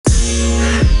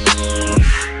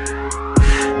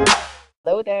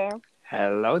Hello there.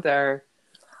 Hello there.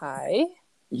 Hi.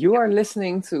 You are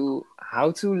listening to How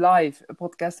to Live, a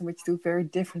podcast in which two very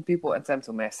different people attempt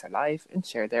to master life and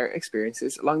share their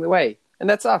experiences along the way. And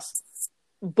that's us.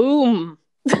 Boom.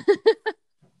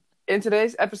 In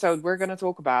today's episode, we're going to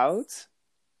talk about...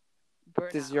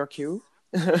 Burnouts. This is your cue.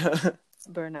 Burnouts.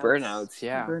 Burnouts,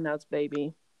 yeah. Burnouts,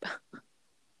 baby.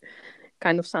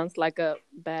 Kind of sounds like a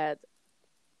bad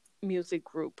music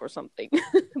group or something.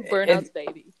 Burnouts,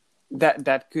 baby.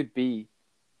 That could be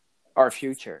our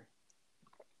future.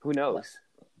 Who knows?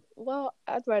 Well,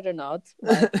 I'd rather not.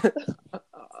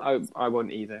 I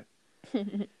won't either.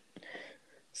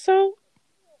 So,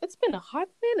 it's been a hot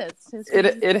minute since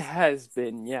It has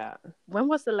been, yeah. When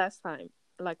was the last time?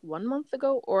 Like 1 month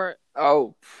ago or...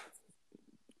 Oh,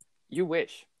 you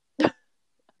wish.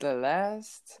 The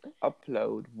last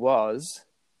upload was...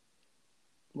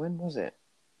 When was it?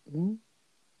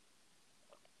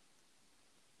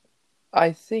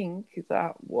 I think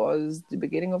that was the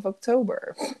beginning of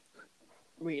October.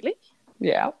 Really?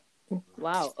 Yeah.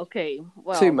 Wow, okay.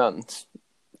 Well, 2 months.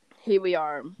 Here we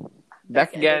are.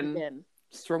 Back again.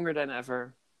 Stronger than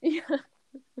ever. Yeah.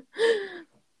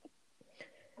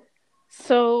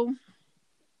 So,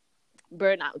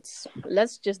 burnouts.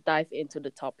 Let's just dive into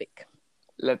the topic.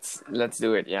 Let's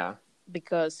do it, yeah.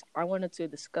 Because I wanted to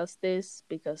discuss this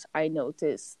because I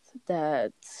noticed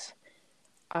that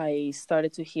I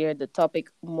started to hear the topic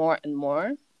more and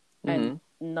more, and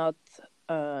not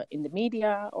in the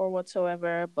media or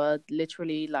whatsoever, but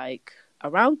literally like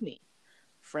around me,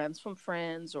 friends from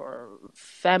friends or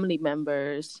family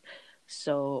members.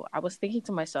 So I was thinking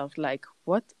to myself, like,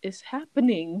 what is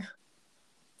happening?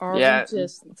 Are we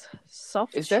just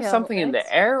soft? Is there something in the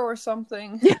air or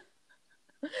something?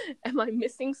 Am I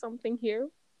missing something here?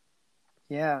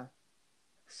 Yeah.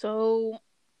 So,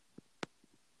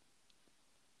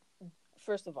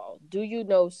 first of all, do you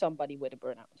know somebody with a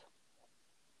burnout?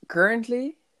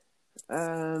 Currently?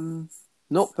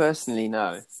 Not personally,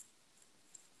 no.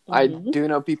 I do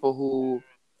know people who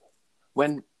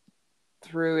went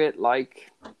through it,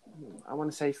 like, I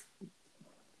want to say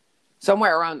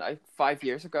somewhere around like 5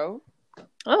 years ago.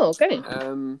 Oh, okay.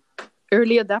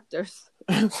 Early adapters.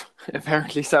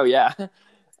 Apparently so, yeah.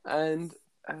 And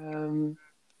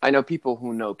I know people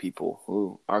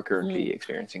who are currently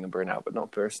experiencing a burnout, but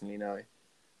not personally, no.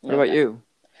 What about you?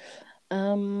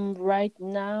 Right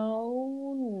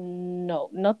now, no,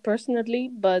 not personally,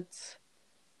 but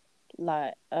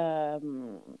like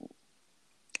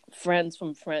friends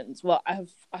from friends. Well, I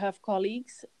have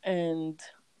colleagues and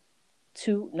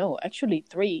three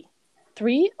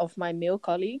of my male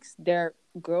colleagues, their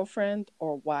girlfriend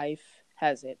or wife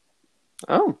has it.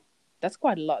 Oh, that's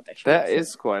quite a lot, actually. That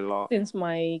is quite a lot. Since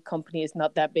my company is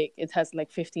not that big, it has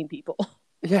like 15 people.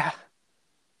 Yeah,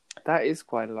 that is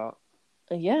quite a lot.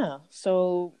 Yeah,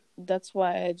 so that's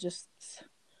why I just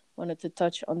wanted to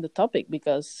touch on the topic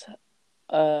because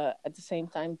at the same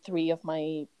time, three of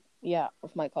my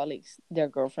colleagues, their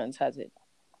girlfriends has it.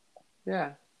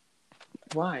 Yeah.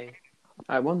 Why?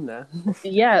 I wonder.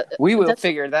 Yeah. We will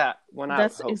figure that one out,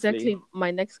 That's hopefully. Exactly my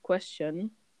next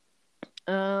question.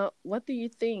 What do you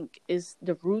think is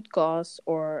the root cause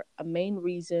or a main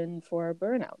reason for a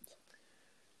burnout?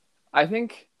 I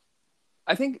think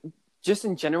just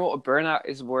in general, a burnout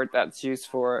is a word that's used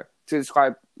to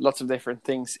describe lots of different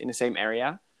things in the same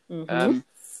area. When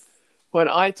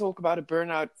I talk about a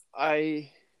burnout, I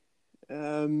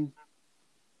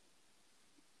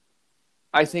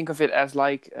think of it as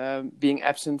like being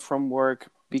absent from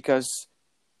work because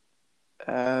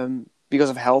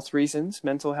of health reasons,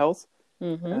 mental health.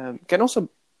 Can also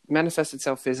manifest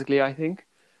itself physically, I think.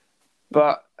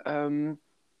 But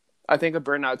I think a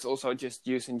burnout's also just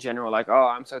used in general, like, oh,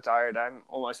 I'm so tired, I'm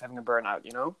almost having a burnout,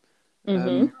 you know?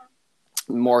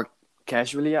 More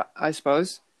casually, I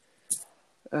suppose.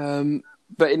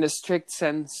 But in the strict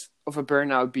sense of a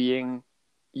burnout being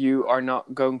you are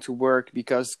not going to work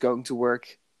because going to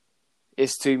work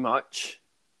is too much.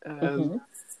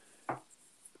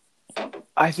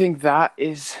 I think that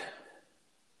is...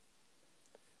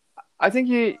 I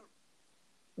think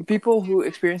people who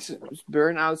experience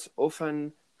burnouts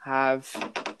often have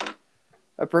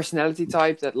a personality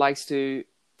type that likes to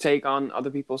take on other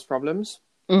people's problems,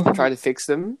 try to fix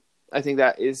them. I think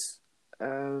that is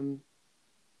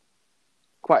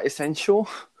quite essential.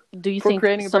 Do you think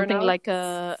something like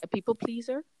a people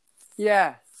pleaser?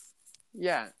 Yeah.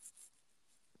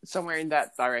 Somewhere in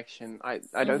that direction.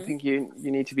 I don't think you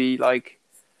need to be like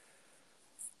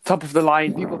top of the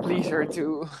line people pleaser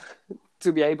to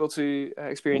be able to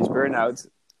experience burnout,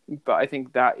 but I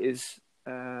think that is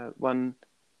one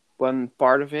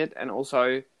part of it. And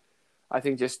also I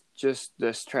think just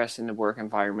the stress in the work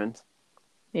environment.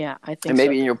 Yeah, I think and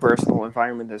maybe so. in your personal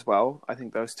environment as well. I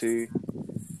think those two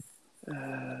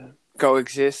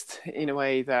coexist in a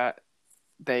way that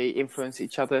they influence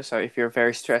each other. So if you're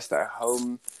very stressed at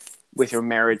home with your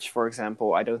marriage, for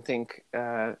example, I don't think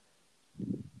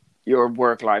your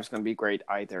work life is going to be great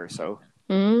either. So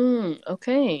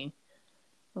Okay.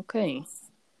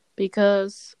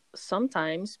 Because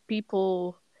sometimes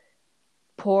people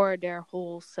pour their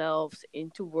whole selves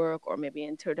into work or maybe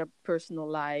into their personal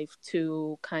life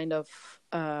to kind of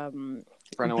run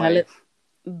away.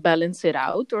 balance it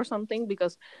out or something,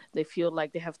 because they feel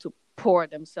like they have to pour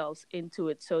themselves into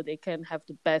it so they can have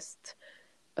the best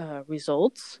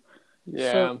results.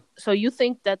 Yeah. So you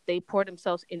think that they pour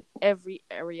themselves in every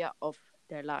area of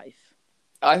their life?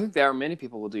 I think there are many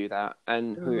people who do that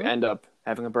and who end up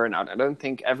having a burnout. I don't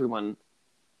think everyone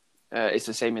is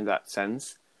the same in that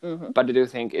sense, but I do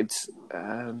think it's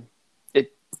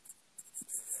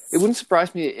it wouldn't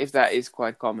surprise me if that is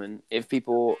quite common. If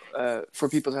people for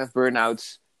people to have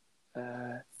burnouts,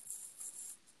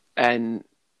 and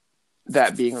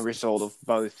that being a result of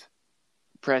both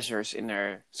pressures in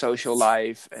their social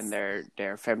life and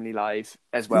their family life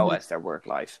as well as their work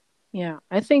life. Yeah,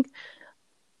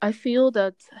 I feel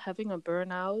that having a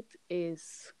burnout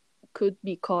could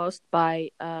be caused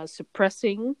by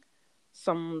suppressing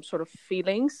some sort of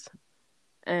feelings,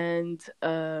 and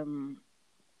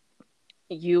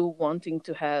you wanting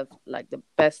to have like the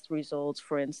best results,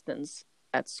 for instance,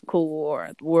 at school or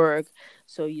at work,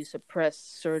 so you suppress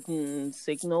certain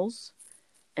signals.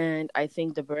 And I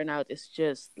think the burnout is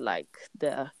just like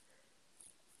the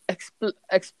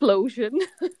explosion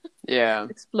Yeah.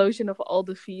 explosion of all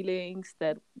the feelings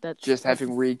that Just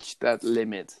having reached that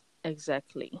limit.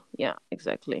 Exactly. Yeah,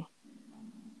 exactly.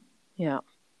 Yeah.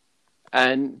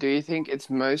 And do you think it's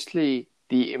mostly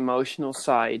the emotional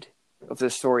side of the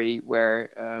story where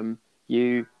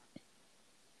you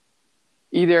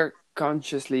either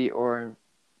consciously or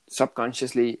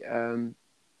subconsciously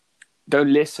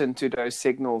don't listen to those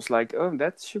signals like, oh,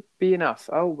 that should be enough.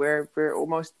 Oh, we're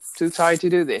almost too tired to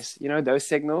do this. You know, those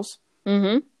signals.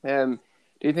 Do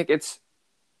you think it's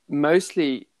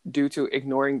mostly due to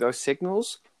ignoring those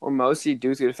signals or mostly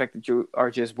due to the fact that you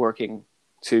are just working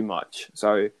too much?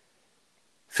 So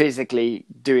physically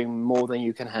doing more than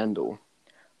you can handle?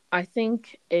 I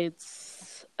think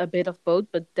it's a bit of both,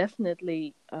 but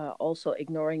definitely also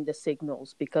ignoring the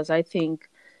signals, because I think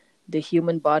the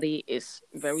human body is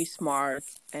very smart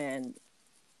and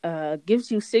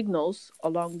gives you signals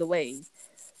along the way.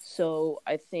 So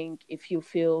I think if you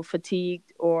feel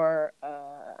fatigued or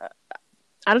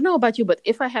I don't know about you, but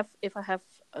if I have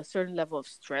a certain level of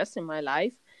stress in my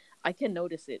life, I can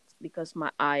notice it because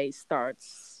my eye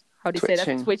starts, how do you say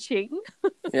that, twitching.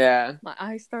 Yeah. My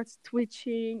eye starts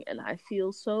twitching and I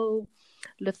feel so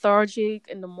lethargic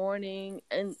in the morning,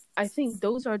 and I think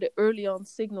those are the early on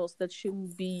signals that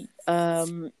shouldn't be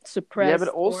suppressed. Yeah, but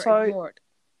also or ignored.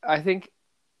 I think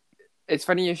it's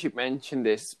funny you should mention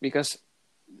this, because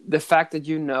the fact that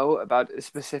you know about a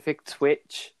specific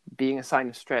twitch being a sign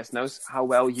of stress knows how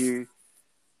well you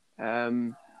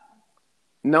know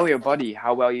your body,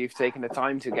 how well you've taken the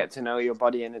time to get to know your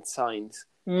body and its signs.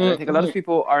 And I think a lot of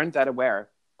people aren't that aware.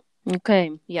 Okay,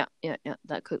 yeah,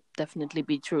 that could definitely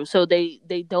be true. So they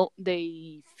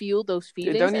feel those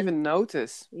feelings. They don't even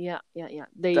notice. Yeah.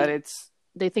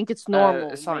 They think it's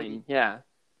normal. A sign, maybe. Yeah,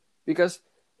 because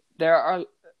there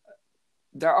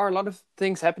are a lot of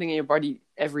things happening in your body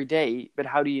every day. But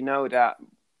how do you know that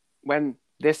when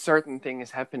this certain thing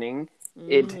is happening,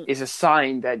 it is a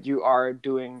sign that you are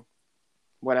doing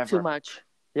whatever too much?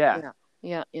 Yeah.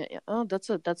 Oh,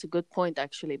 that's a good point,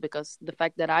 actually, because the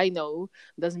fact that I know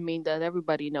doesn't mean that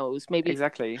everybody knows. Maybe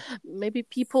exactly. Maybe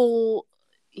people,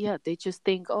 they just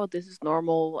think, oh, this is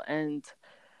normal, and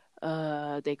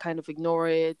they kind of ignore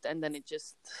it, and then it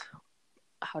just,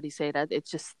 how do you say that? It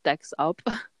just stacks up.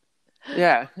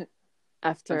 Yeah.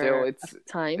 After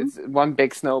time, it's one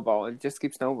big snowball. It just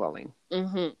keeps snowballing.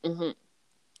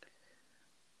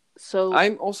 So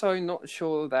I'm also not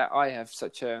sure that I have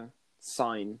such a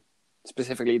sign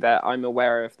specifically that I'm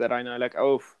aware of, that I know, like,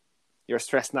 oh, you're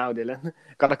stressed now, Dylan.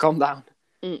 Gotta calm down.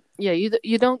 Yeah,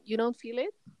 you don't feel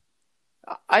it?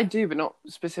 I do, but not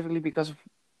specifically because of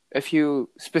a few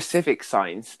specific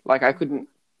signs. Like, I couldn't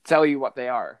tell you what they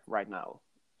are right now.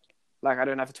 Like, I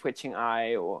don't have a twitching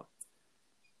eye, or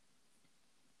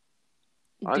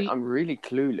I'm really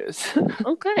clueless.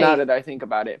 Okay. Now that I think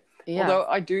about it. Yeah. Although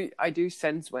I do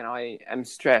sense when I am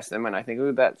stressed and when I think,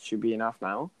 oh, that should be enough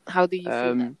now. How do you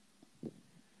feel that?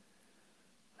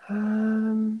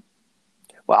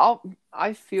 Well,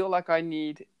 I feel like I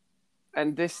need,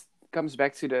 and this comes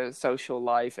back to the social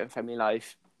life and family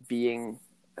life being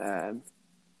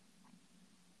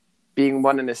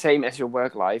one and the same as your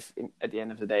work life at the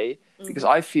end of the day. Mm-hmm. Because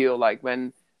I feel like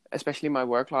when, especially my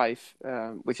work life,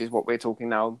 which is what we're talking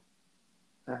now,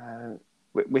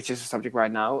 which is the subject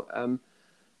right now,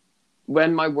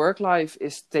 when my work life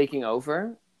is taking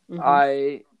over, mm-hmm.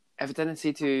 I have a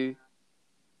tendency to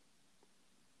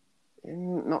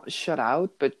not shut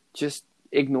out, but just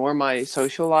ignore my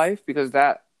social life, because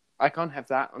that I can't have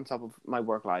that on top of my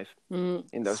work life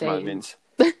in those moments.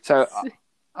 So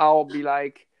I'll be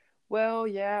like, well,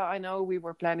 yeah, I know we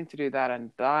were planning to do that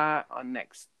and that on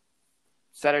next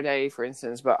Saturday, for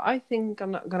instance, but I think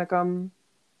I'm not gonna come.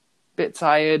 Bit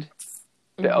tired,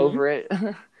 bit mm-hmm. over it,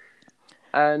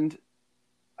 and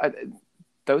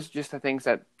those are just the things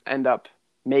that end up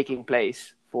making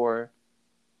place for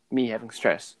me having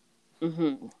stress.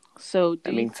 Mm-hmm. So,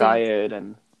 being tired,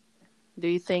 and do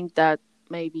you think that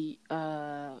maybe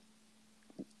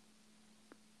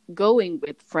going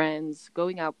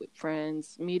out with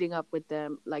friends, meeting up with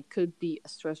them, like, could be a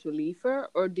stress reliever,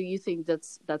 or do you think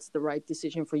that's the right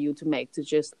decision for you to make, to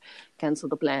just cancel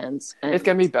the plans? It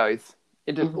can be both.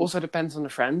 It mm-hmm. also depends on the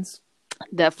friends.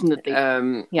 Definitely.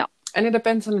 Yeah. And it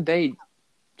depends on the day,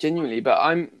 genuinely. But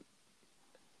I'm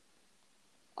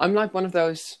like one of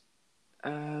those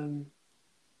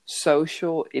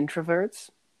social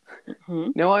introverts. Mm-hmm.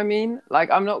 You know what I mean? Like,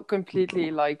 I'm not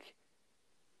completely like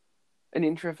an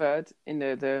introvert in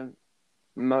the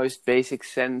most basic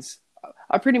sense.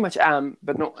 I pretty much am,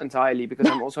 but not entirely, because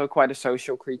I'm also quite a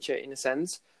social creature in a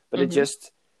sense. But mm-hmm.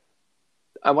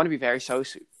 I want to be very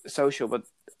social, but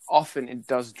often it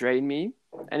does drain me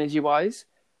energy-wise.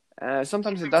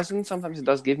 Sometimes it doesn't. Sometimes it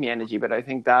does give me energy, but I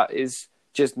think that is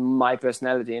just my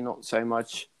personality and not so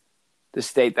much the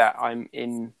state that I'm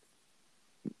in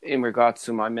regards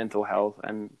to my mental health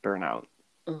and burnout.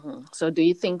 Mm-hmm. So do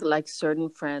you think like certain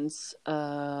friends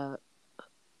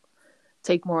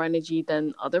take more energy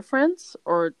than other friends,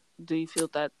 or do you feel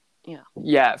that,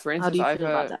 yeah, for instance, how do you feel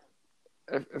about that?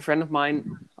 A friend of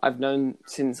mine I've known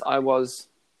since I was,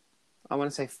 I want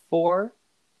to say 4.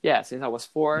 Yeah, since I was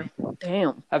 4.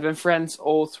 Damn. I've been friends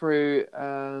all through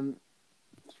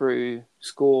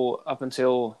school up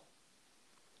until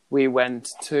we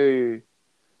went to,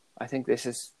 I think this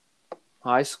is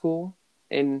high school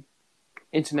in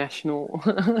international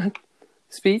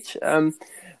speech.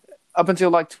 Up until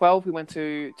like 12, we went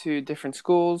to different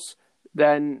schools.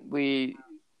 Then we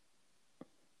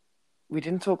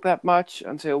didn't talk that much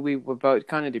until we were both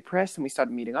kind of depressed, and we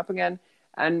started meeting up again,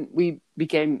 and we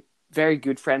became very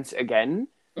good friends again.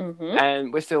 Mm-hmm.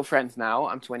 And we're still friends now.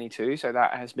 I'm 22, so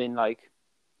that has been like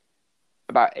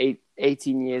about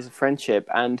 18 years of friendship.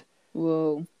 And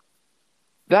whoa,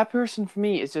 that person for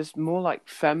me is just more like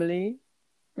family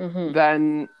mm-hmm.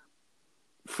 than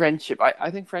friendship.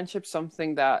 I think friendship's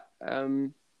something that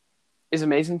is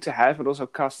amazing to have, but also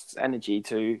costs energy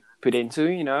to put into,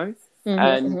 Mm-hmm,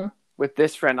 and mm-hmm. with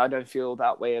this friend, I don't feel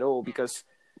that way at all, because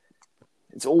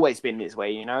it's always been this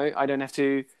way, I don't have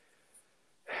to.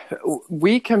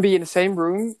 We can be in the same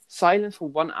room, silent for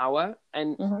 1 hour,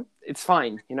 and mm-hmm. it's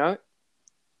fine,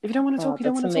 If you don't want to talk, you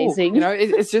don't want to talk.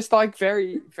 It's just like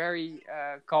very, very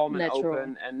calm and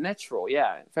open and natural.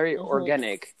 Yeah, very mm-hmm.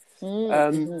 organic.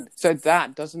 Mm-hmm. So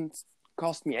that doesn't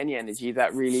cost me any energy.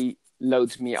 That really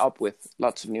loads me up with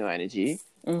lots of new energy.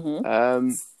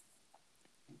 Mm-hmm.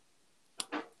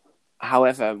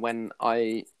 However, when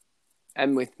I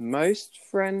am with most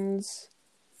friends,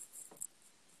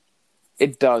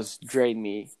 it does drain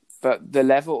me. But the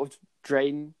level of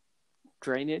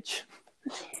drainage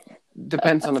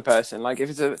depends on the person. Like, if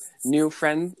it's a new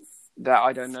friend that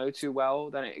I don't know too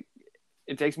well, then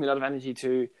it takes me a lot of energy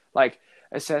to like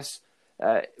assess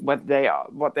what they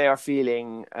are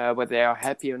feeling, whether they are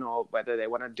happy or not, whether they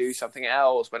want to do something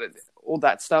else, but all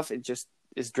that stuff, it just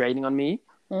is draining on me.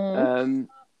 Mm.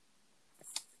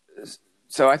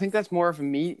 So I think that's more of a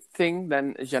me thing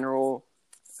than a general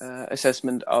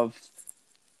assessment of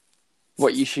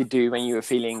what you should do when you are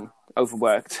feeling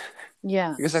overworked.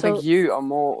 Yeah. Because I think you are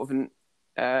more of an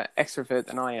extrovert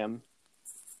than I am.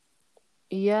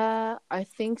 Yeah, I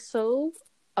think so.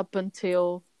 Up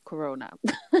until Corona.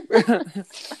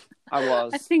 I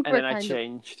was. And then I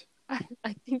changed.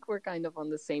 I think we're kind of on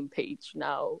the same page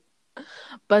now.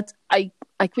 But I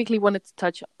quickly wanted to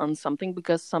touch on something,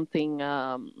 because something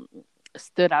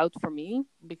stood out for me,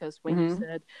 because when mm-hmm. you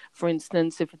said, for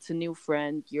instance, if it's a new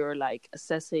friend, you're like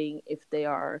assessing if they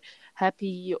are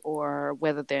happy or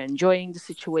whether they're enjoying the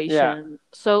situation. Yeah.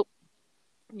 So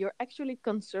you're actually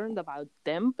concerned about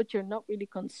them, but you're not really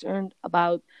concerned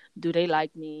about, do they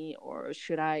like me, or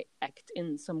should I act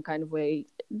in some kind of way.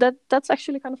 That's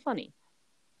actually kind of funny.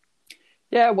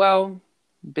 Yeah, well,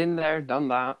 been there, done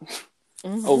that.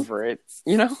 Mm-hmm. Over it,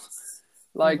 you know?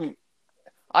 Like, Mm-hmm.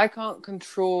 I can't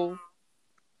control.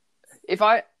 If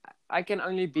I can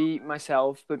only be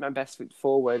myself, put my best foot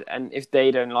forward, and if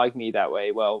they don't like me that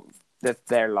way, well, that's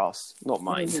their loss, not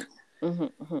mine. Mm-hmm.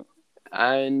 Mm-hmm.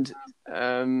 And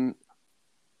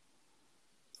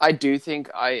I do think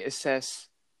I assess.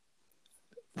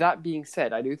 That being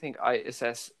said, I do think I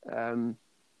assess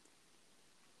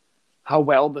how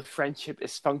well the friendship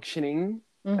is functioning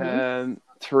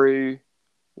through.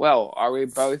 Well, are we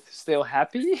both still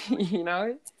happy? You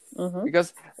know,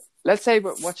 because let's say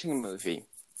we're watching a movie.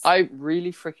 I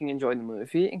really freaking enjoy the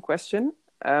movie in question.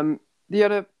 The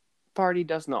other party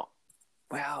does not.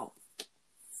 Well,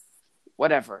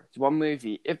 whatever. It's one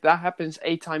movie. If that happens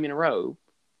 8 times in a row,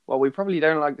 well, we probably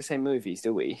don't like the same movies,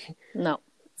 do we? No.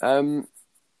 And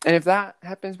if that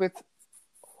happens with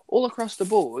all across the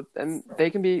board, then they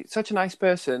can be such a nice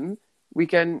person. We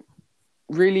can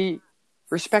really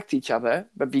respect each other,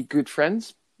 but be good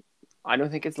friends. I don't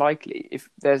think it's likely if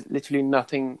there's literally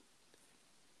nothing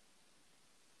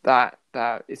that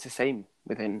is the same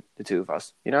within the two of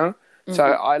us, you know? So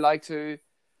I like to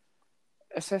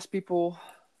assess people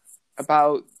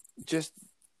about just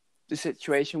the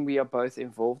situation we are both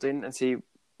involved in and see,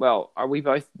 well, are we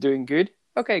both doing good?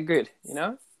 Okay, good, you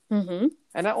know?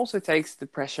 And that also takes the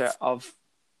pressure of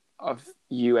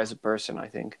you as a person, I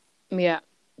think. Yeah,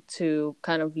 to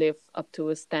kind of live up to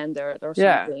a standard or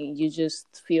something. You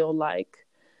just feel like,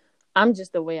 I'm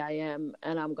just the way I am,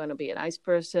 and I'm gonna be a nice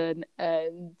person,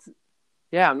 and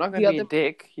I'm not gonna be a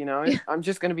dick, you know. I'm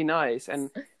just gonna be nice, and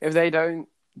if they don't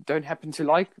happen to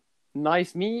like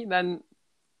nice me, then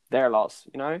their loss,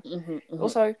 you know.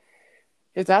 Also,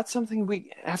 if that's something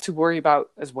we have to worry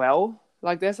about as well,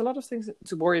 like there's a lot of things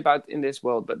to worry about in this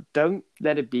world, but don't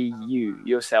let it be you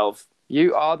yourself.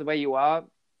 You are the way you are.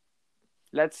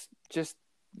 Let's just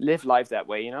live life that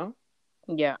way, you know.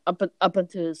 Yeah, up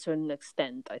until a certain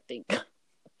extent, I think.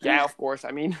 Yeah, of course.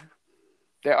 I mean,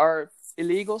 there are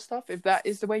illegal stuff. If that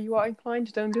is the way you are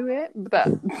inclined, don't do it. But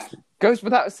that goes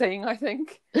without saying, I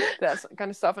think. That kind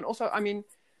of stuff. And also, I mean,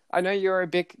 I know you're a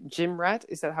big gym rat.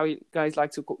 Is that how you guys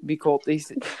like to be called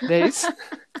these days?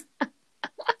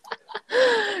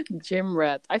 Gym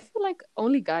rat. I feel like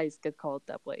only guys get called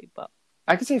that way, but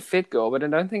I could say fit girl, but I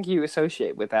don't think you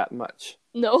associate with that much.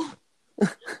 No.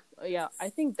 Yeah, I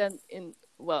think then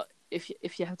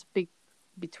if you have to pick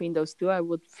between those two, I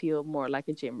would feel more like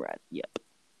a gym rat. Yep.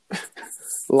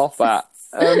 Love that.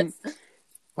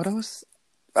 What I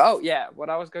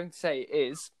was going to say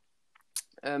is,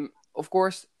 of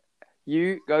course,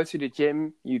 you go to the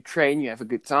gym, you train, you have a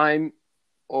good time,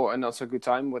 or a not so good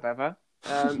time, whatever.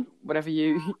 Whatever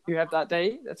you have that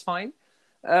day, that's fine.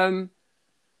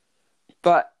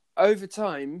 But over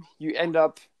time, you end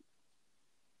up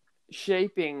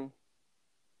shaping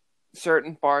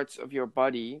certain parts of your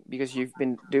body because you've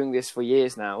been doing this for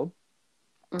years now.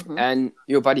 And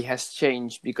your body has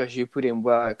changed because you put in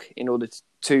work in order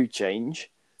to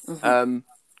change. And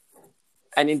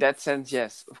in that sense,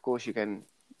 yes, of course, you can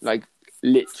like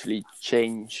literally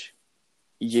change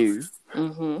you.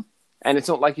 And it's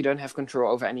not like you don't have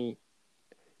control over any.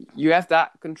 You have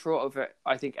that control over,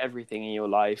 I think, everything in your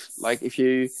life. Like if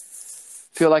you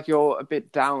feel like you're a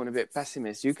bit down, a bit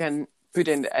pessimist, you can put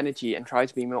in the energy and try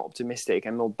to be more optimistic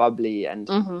and more bubbly and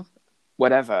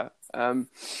whatever.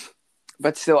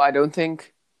 But still, I don't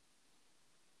think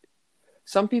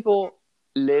some people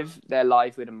live their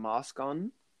life with a mask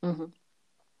on.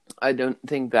 I don't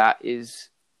think that is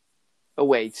a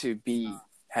way to be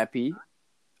happy.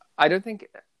 I don't think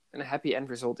a happy end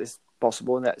result is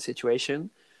possible in that situation.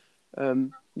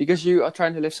 Because you are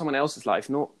trying to live someone else's life,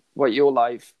 not what your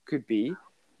life could be.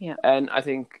 Yeah. And I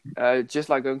think just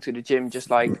like going to the gym, just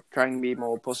like trying to be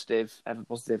more positive, have a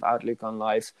positive outlook on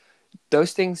life,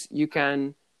 those things you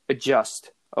can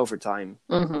adjust over time.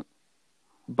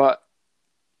 But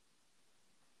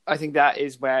I think that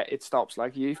is where it stops.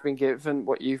 Like you've been given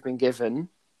what you've been given.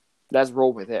 Let's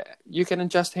roll with it. You can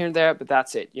adjust here and there, but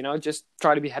that's it. You know, just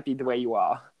try to be happy the way you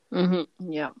are.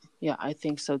 Yeah, I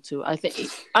think so too. I think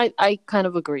I kind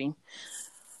of agree,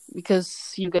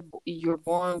 because you're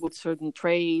born with certain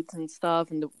traits and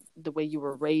stuff, and the way you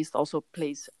were raised also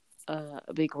plays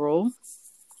a big role.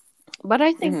 But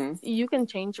I think you can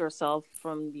change yourself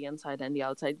from the inside and the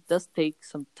outside. It does take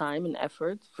some time and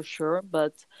effort for sure,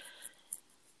 but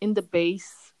in the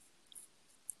base,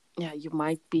 yeah, you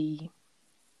might be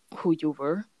who you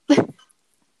were.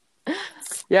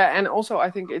 Yeah, and also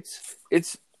I think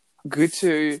it's good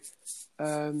to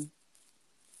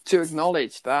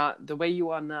acknowledge that the way you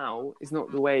are now is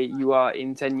not the way you are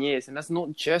in 10 years. And that's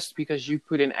not just because you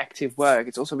put in active work.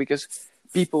 It's also because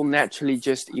people naturally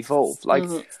just evolve. Like,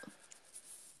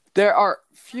 there are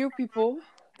few people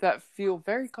that feel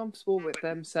very comfortable with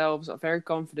themselves, are very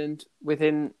confident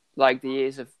within, like, the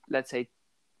years of, let's say,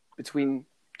 between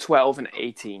 12 and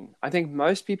 18. I think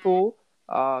most people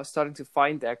are starting to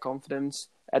find their confidence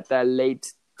at their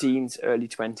late teens, early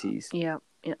 20s. Yeah,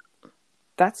 yeah.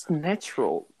 That's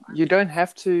natural. You don't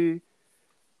have to,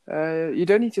 you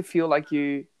don't need to feel like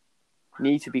you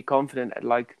need to be confident at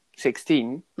like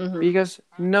 16 because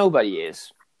nobody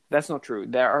is. That's not true.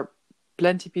 There are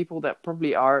plenty of people that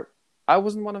probably are. I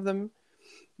wasn't one of them.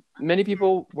 Many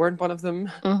people weren't one of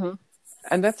them.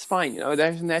 And that's fine. You know,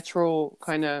 there's a natural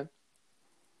kind of,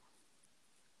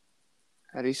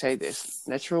 how do you say this?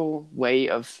 Natural way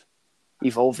of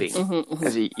evolving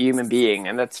as a human being,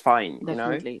 and that's fine.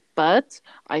 Definitely. You know? But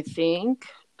I think,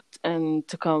 and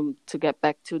to get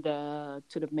back to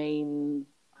the main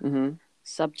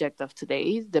subject of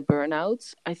today, the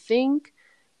burnouts, I think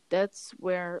that's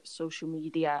where social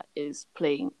media is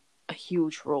playing a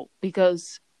huge role,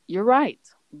 because you're right,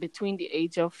 between the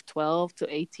age of 12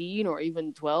 to 18, or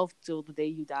even 12 till the day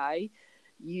you die,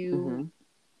 you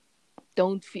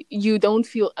don't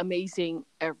feel amazing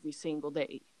every single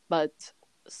day. But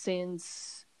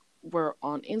since we're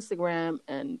on Instagram,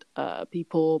 and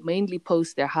people mainly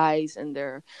post their highs and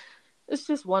it's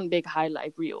just one big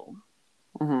highlight reel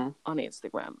on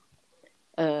Instagram.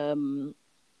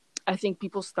 I think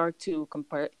people start to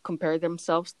compare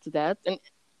themselves to that,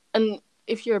 and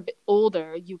if you're a bit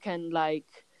older, you can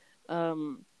like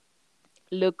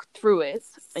look through it,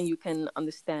 and you can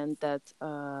understand that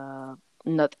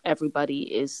not everybody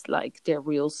is like their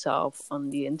real self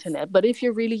on the internet. But if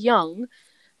you're really young,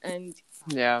 and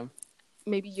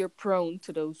maybe you're prone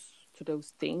to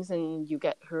those things, and you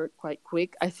get hurt quite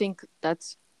quick, I think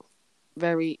that's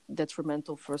very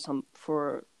detrimental for some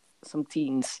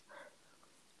teens.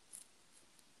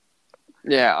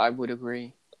 Yeah, I would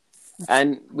agree.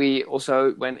 And we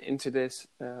also went into this,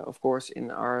 of course, in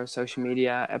our social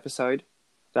media episode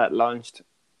that launched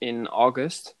in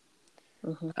August.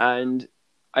 And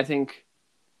I think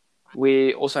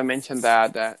we also mentioned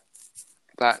that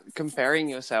comparing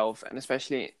yourself, and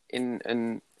especially in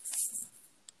an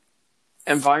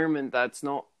environment that's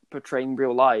not portraying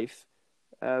real life,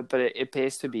 but it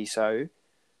appears to be so.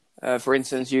 For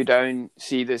instance, you don't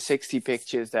see the 60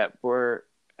 pictures that were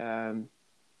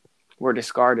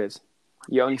discarded.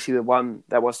 You only see the one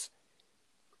that was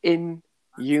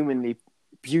inhumanly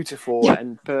beautiful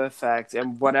and perfect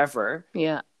and whatever.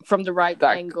 Yeah, from the right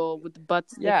angle with the butt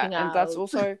sticking out. And that's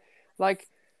also like,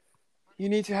 you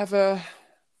need to have a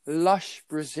lush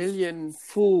Brazilian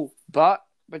full butt,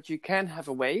 but you can have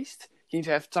a waist. You need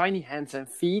to have tiny hands and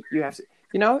feet. You have to,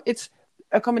 it's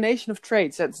a combination of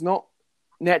traits that's not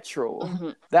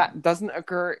natural. That doesn't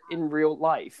occur in real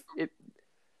life.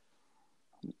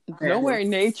 Nowhere in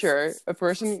nature a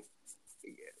person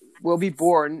will be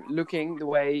born looking the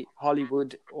way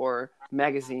Hollywood or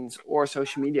magazines or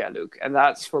social media look, and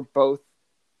that's for both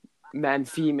man,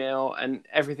 female, and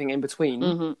everything in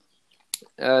between.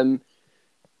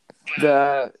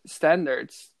 The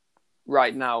standards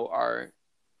right now are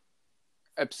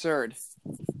absurd.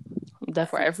 Definitely.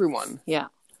 For everyone. Yeah,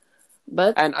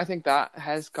 and I think that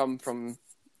has come from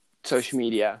social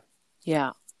media.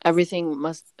 Yeah, everything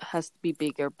has to be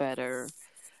bigger, better,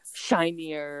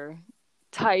 shinier,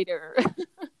 tighter.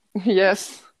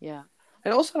 Yes. Yeah.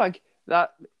 And also, like,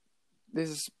 that, this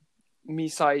is me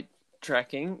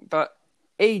sidetracking, but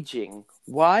aging.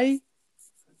 Why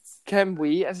can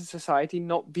we as a society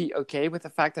not be okay with the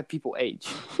fact that people age?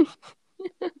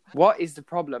 What is the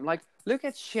problem? Like, look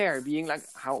at Cher being like,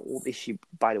 how old is she,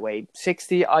 by the way?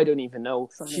 60? I don't even know.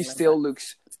 Something she like still that.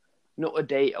 Looks not a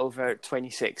day over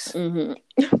 26. And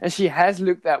she has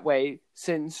looked that way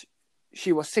since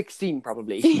she was 16,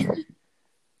 probably.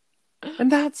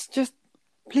 And that's just,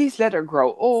 please let her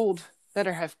grow old. Let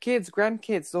her have kids,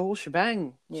 grandkids, the whole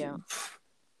shebang. Yeah.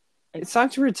 It's time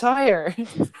to retire.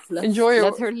 Enjoy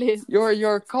let her live.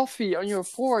 Your coffee on your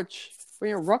porch or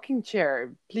your rocking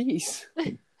chair, please.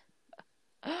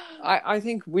 I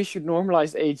think we should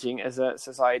normalize aging as a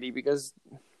society, because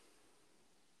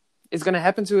it's going to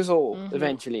happen to us all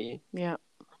eventually. Yeah.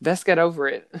 Best get over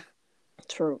it.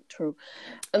 True.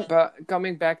 But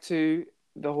coming back to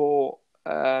the whole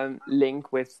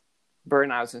link with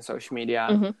burnouts and social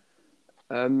media,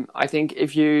 I think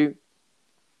if you,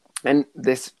 and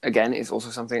this again is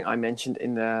also something I mentioned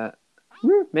in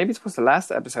maybe it was the last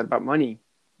episode about money.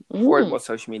 or it was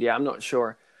social media, I'm not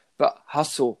sure, but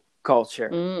hustle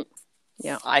culture.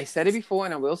 Yeah. I said it before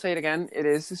and I will say it again. It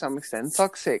is to some extent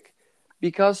toxic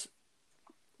because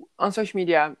on social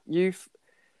media, you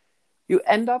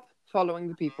end up following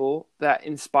the people that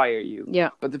inspire you. Yeah.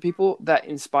 But the people that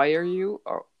inspire you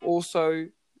are also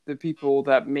the people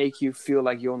that make you feel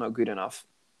like you're not good enough.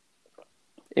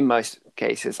 In most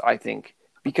cases, I think.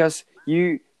 Because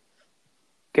you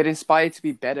get inspired to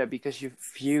be better because you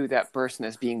view that person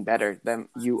as being better than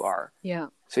you are. Yeah.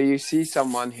 So you see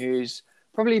someone who's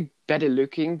probably better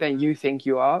looking than you think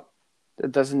you are.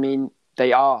 That doesn't mean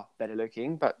they are better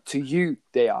looking, but to you,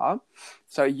 they are.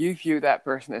 So you view that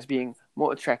person as being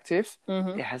more attractive.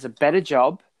 It has a better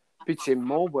job, puts in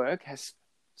more work, has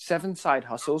 7 side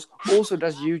hustles, also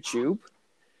does YouTube,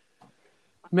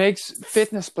 makes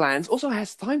fitness plans, also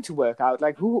has time to work out.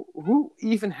 Like, who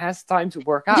even has time to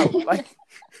work out? Like,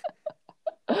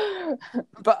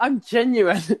 but I'm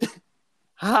genuine.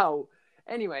 How?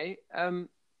 Anyway,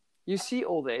 you see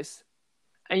all this,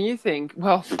 and you think,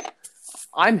 well,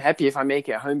 I'm happy if I make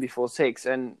it home before 6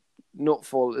 and not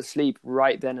fall asleep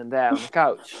right then and there on the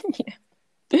couch.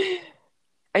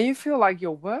 And you feel like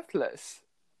you're worthless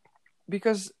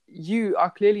because you are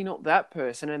clearly not that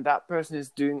person, and that person is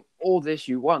doing all this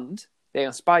you want. They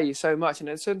inspire you so much, and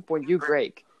at a certain point you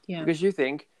break because you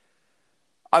think,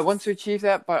 I want to achieve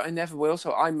that, but I never will,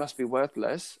 so I must be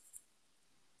worthless.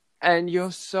 And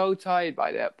you're so tired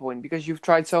by that point because you've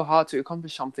tried so hard to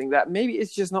accomplish something that maybe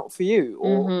it's just not for you,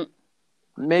 or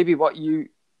maybe what you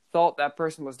thought that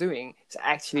person was doing is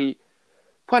actually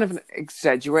kind of an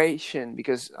exaggeration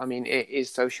because, I mean, it is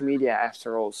social media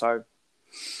after all. So,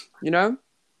 you know?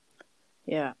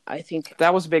 Yeah, I think...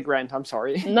 That was a big rant, I'm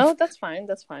sorry. No, that's fine,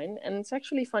 that's fine. And it's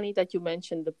actually funny that you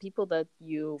mentioned the people that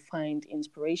you find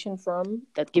inspiration from,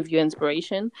 that give you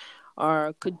inspiration,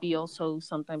 or could be also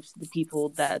sometimes the people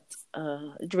that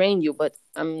drain you. But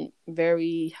I'm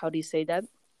very, how do you say that?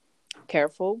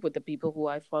 Careful with the people who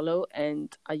I follow.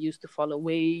 And I used to follow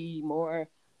way more,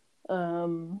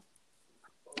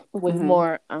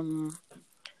 more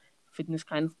fitness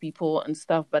kind of people and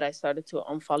stuff, but I started to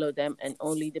unfollow them, and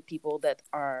only the people that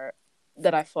I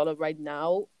follow right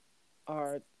now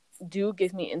do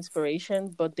give me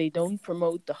inspiration, but they don't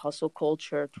promote the hustle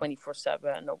culture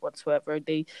 24/7 or whatsoever.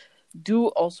 They do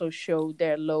also show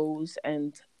their lows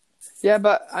and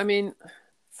but I mean,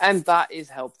 and that is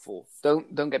helpful.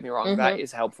 Don't get me wrong, that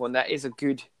is helpful, and that is a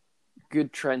good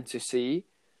trend to see.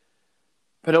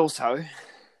 But also,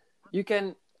 you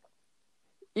can,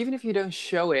 even if you don't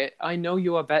show it, I know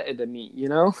you are better than me, you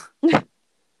know?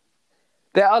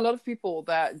 There are a lot of people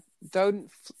that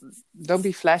don't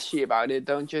be flashy about it.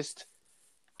 Don't just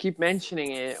keep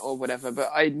mentioning it or whatever.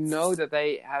 But I know that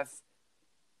they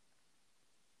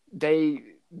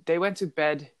went to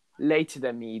bed later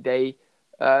than me. They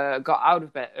got out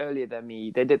of bed earlier than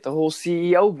me. They did the whole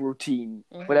CEO routine,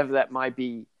 whatever that might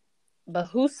be. But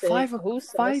who says 5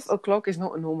 o'clock is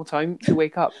not a normal time to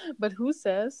wake up? But who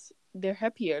says they're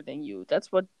happier than you?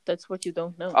 That's what you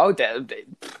don't know. Oh,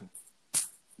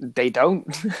 they don't.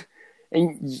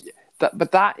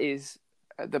 But that is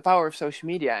the power of social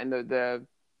media and the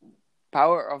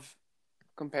power of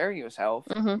comparing yourself.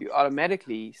 You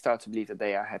automatically start to believe that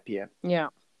they are happier. Yeah.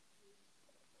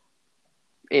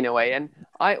 In a way. And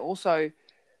I also,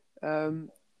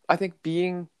 I think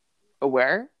being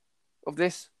aware of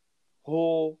this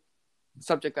whole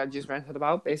subject I just ranted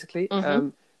about, basically,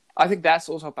 I think that's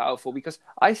also powerful because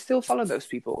I still follow those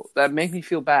people that make me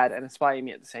feel bad and inspire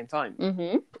me at the same time.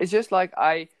 It's just like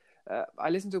I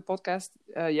listened to a podcast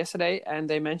yesterday, and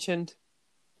they mentioned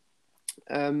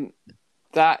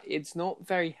that it's not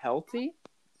very healthy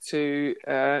to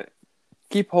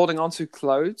keep holding on to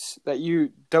clothes that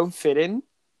you don't fit in,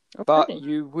 but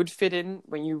you would fit in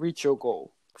when you reach your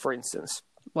goal, for instance.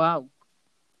 Wow.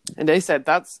 And they said,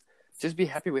 just be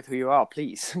happy with who you are,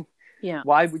 please. Yeah.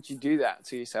 Why would you do that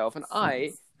to yourself? And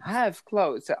I have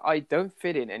clothes that I don't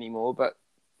fit in anymore, but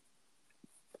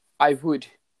I would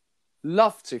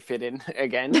love to fit in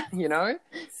again, you know?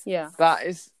 Yeah. That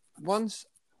is, once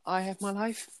I have my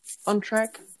life on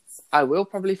track, I will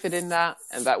probably fit in that,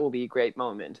 and that will be a great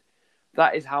moment.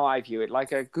 That is how I view it.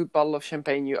 Like a good bottle of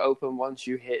champagne you open once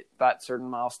you hit that certain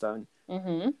milestone.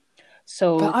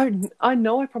 So, but I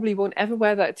know I probably won't ever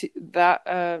wear that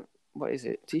what is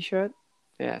it? T-shirt?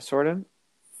 Yeah, sort of.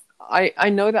 I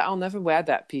know that I'll never wear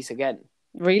that piece again.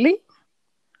 Really?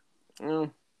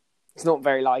 It's not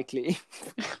very likely.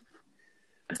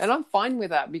 And I'm fine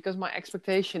with that because my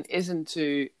expectation isn't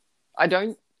to...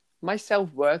 My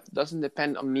self-worth doesn't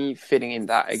depend on me fitting in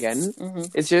that again.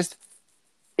 It's just,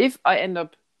 if I end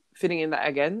up fitting in that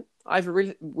again, I have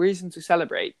a reason to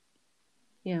celebrate.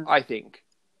 Yeah. I think.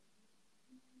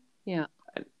 Yeah.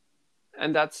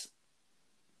 And that's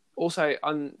also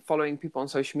on following people on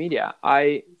social media.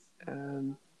 I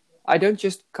don't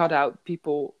just cut out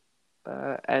people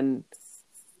and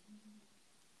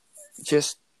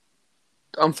just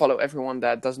unfollow everyone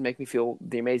that doesn't make me feel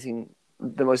the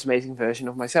most amazing version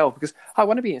of myself, because I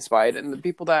want to be inspired, and the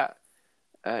people that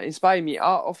inspire me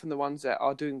are often the ones that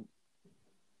are doing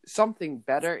something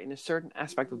better in a certain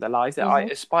aspect of their life that I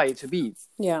aspire to be.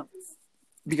 Yeah.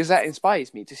 Because that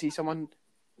inspires me to see someone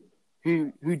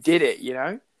who did it, you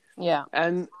know? Yeah.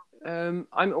 And I'm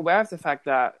aware of the fact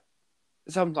that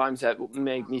sometimes that will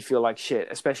make me feel like shit,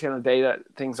 especially on a day that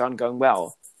things aren't going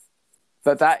well.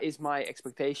 But that is my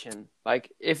expectation.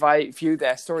 Like, if I view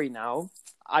their story now,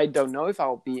 I don't know if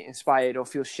I'll be inspired or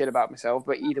feel shit about myself.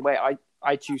 But either way,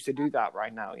 I choose to do that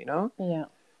right now, you know? Yeah.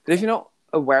 But if you're not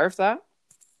aware of that,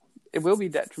 it will be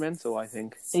detrimental, I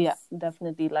think. Yeah,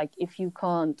 definitely. Like, if you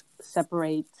can't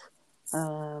separate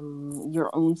your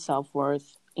own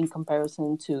self-worth in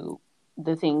comparison to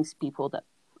the things people that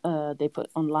they put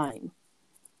online.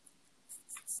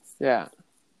 Yeah.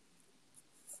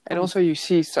 And also you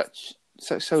see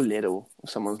so little of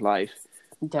someone's life.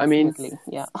 Definitely, I mean,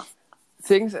 yeah.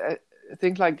 Things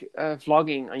like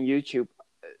vlogging on YouTube,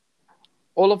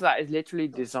 all of that is literally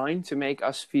designed to make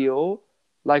us feel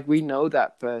like we know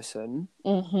that person.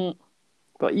 Mm-hmm.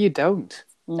 But you don't.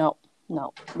 No,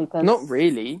 because not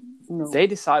really. No. They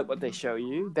decide what they show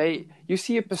you. You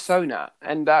see a persona,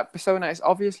 and that persona is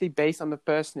obviously based on the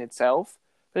person itself,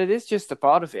 but it is just a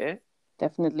part of it.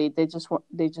 Definitely, they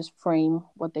just frame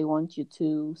what they want you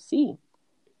to see.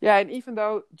 Yeah, and even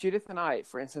though Judith and I,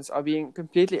 for instance, are being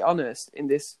completely honest in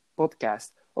this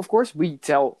podcast, of course we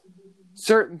tell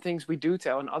certain things we do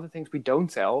tell and other things we don't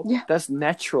tell. Yeah. That's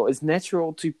natural. It's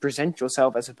natural to present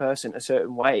yourself as a person a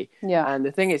certain way. Yeah. And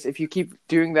the thing is, if you keep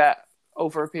doing that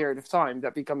over a period of time,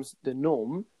 that becomes the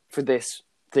norm for this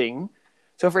thing.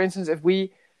 So, for instance, if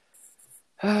we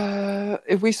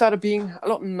started being a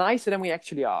lot nicer than we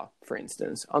actually are, for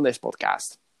instance, on this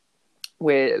podcast,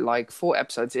 we're like 4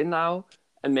 episodes in now,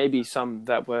 and maybe some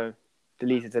that were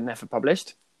deleted and never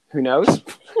published. Who knows?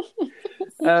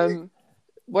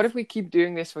 What if we keep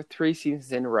doing this for 3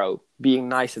 seasons in a row, being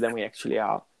nicer than we actually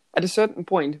are? At a certain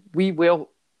point, we will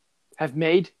have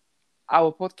made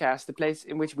our podcast the place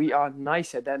in which we are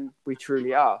nicer than we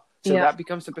truly are. So that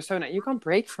becomes the persona. You can't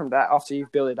break from that after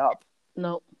you've built it up.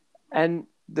 No. And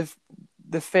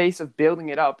the phase of building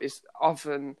it up is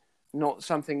often not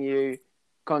something you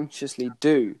consciously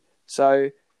do. So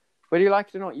whether you like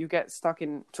it or not, you get stuck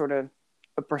in sort of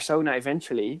a persona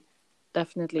eventually.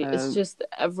 Definitely. It's just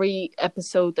every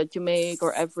episode that you make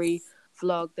or every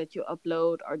vlog that you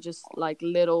upload are just like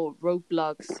little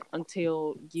roadblocks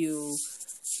until you've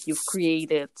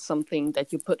created something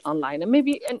that you put online. And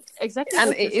maybe exactly.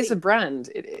 And it is a brand.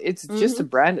 It's just a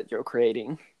brand that you're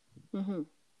creating. Mm-hmm.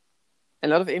 A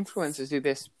lot of influencers do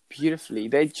this beautifully.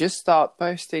 They just start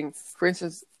posting, for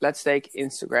instance, let's take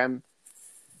Instagram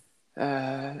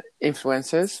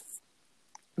influencers.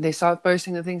 They start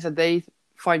posting the things that they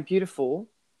find beautiful,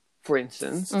 for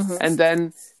instance, and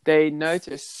then they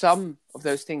notice some of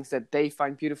those things that they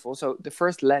find beautiful. So the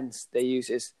first lens they use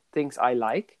is things I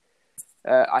like,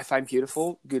 I find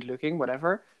beautiful, good looking,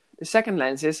 whatever. The second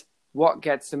lens is what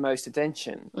gets the most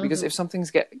attention, because if something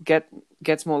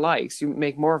gets more likes, you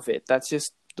make more of it. That's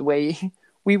just the way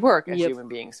we work as human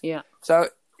beings. Yeah. So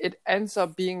it ends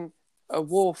up being a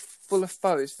wall full of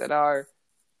posts that are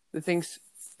the things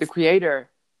the creator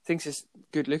thinks is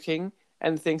good looking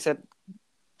and the things that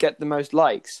get the most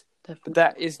likes. Definitely. But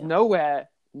that is nowhere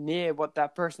near what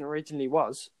that person originally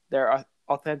was, their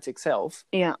authentic self.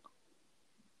 Yeah.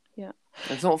 Yeah.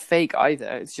 It's not fake either.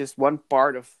 It's just one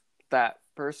part of that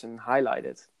person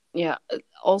highlighted. Yeah.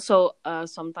 Also,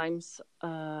 sometimes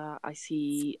I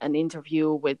see an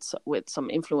interview with some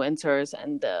influencers,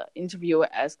 and the interviewer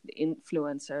asked the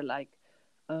influencer, like,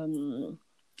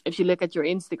 if you look at your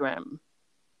Instagram,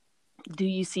 do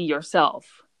you see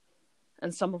yourself?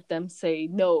 And some of them say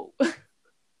no.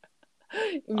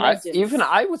 Even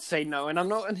I would say no, and I'm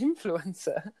not an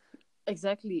influencer.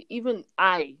 Exactly. Even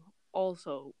I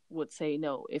also would say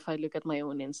no if I look at my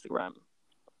own Instagram.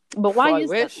 But why is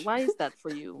that? Why is that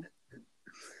for you?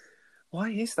 Why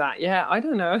is that? Yeah, I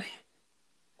don't know.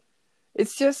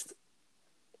 It's just,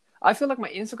 I feel like my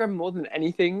Instagram more than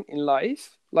anything in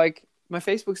life, like my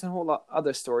Facebook's a whole lot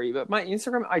other story, but my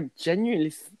Instagram, I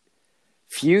genuinely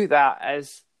view that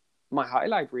as my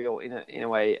highlight reel in a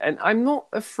way. And I'm not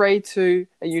afraid to,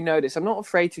 and you know this, I'm not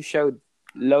afraid to show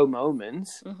low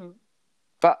moments. Mm-hmm.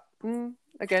 But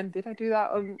again, did I do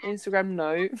that on Instagram?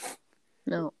 No.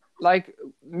 No. Like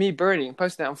me burning,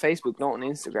 posting it on Facebook, not on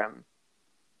Instagram.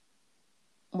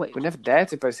 Wait. Would never dare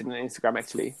to post it on Instagram,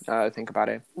 actually, now that I think about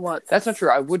it. What? That's not true.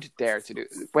 I would dare to do.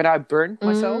 When I burned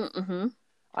myself, Mm-hmm.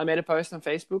 I made a post on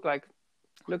Facebook like,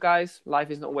 look, guys, life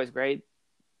isn't always great.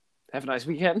 Have a nice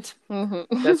weekend.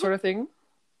 Mm-hmm. That sort of thing.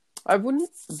 I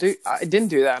didn't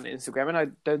do that on Instagram, and I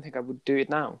don't think I would do it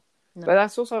now. No. But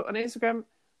that's also on Instagram,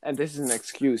 and this is an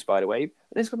excuse, by the way.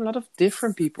 On Instagram, a lot of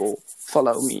different people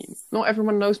follow me. Not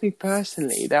everyone knows me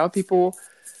personally. There are people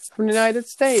from the United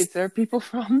States. There are people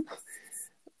from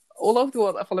all over the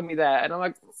world that follow me there. And I'm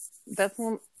like, that's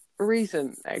one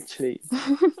reason, actually.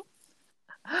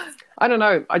 I don't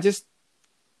know.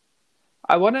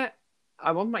 I want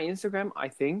my Instagram, I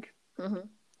think,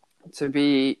 to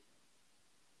be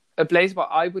a place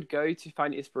where I would go to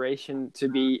find inspiration to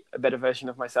be a better version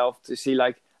of myself, to see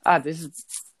like, this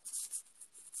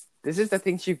is the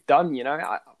things you've done, you know?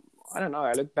 I don't know.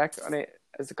 I look back on it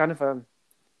as a kind of a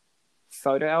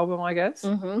photo album, I guess.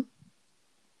 Mm-hmm.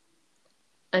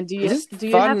 And do you have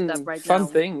that right now? Fun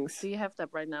things. Do you have that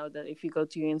right now that if you go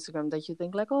to your Instagram that you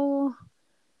think like, oh,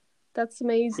 that's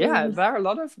amazing? Yeah,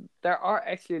 there are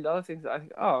actually a lot of things that I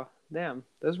think, oh, damn,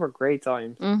 those were great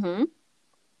times. Mm-hmm.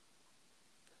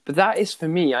 But that is for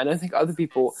me. I don't think other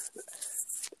people...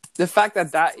 The fact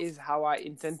that is how I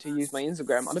intend to use my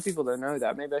Instagram, other people don't know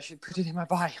that. Maybe I should put it in my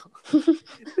bio.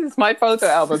 It's my photo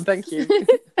album. Thank you.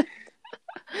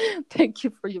 Thank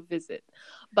you for your visit.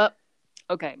 But,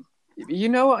 okay. You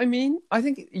know what I mean? I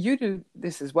think you do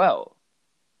this as well.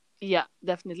 Yeah,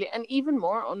 definitely. And even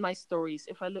more on my stories.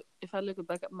 If I look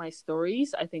back at my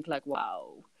stories, I think like,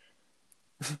 wow.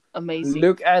 Amazing.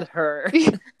 Look at her.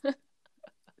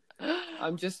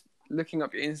 I'm just looking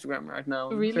up your Instagram right now.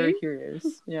 I'm really? Very curious.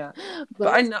 Yeah.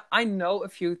 But I know a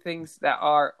few things that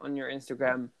are on your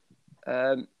Instagram.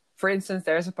 For instance,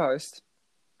 there's a post.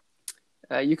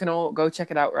 You can all go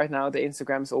check it out right now. The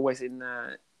Instagram's always in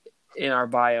our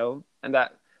bio, and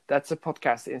that's a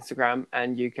podcast Instagram,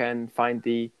 and you can find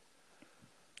the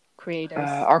creators,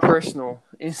 our personal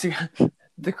Instagram,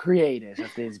 the creators of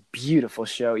this beautiful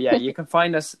show. Yeah, you can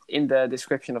find us in the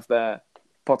description of the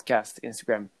podcast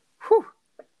Instagram. Whew,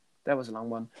 that was a long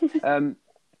one.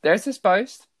 There's this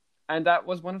post, and that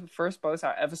was one of the first posts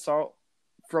I ever saw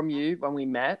from you when we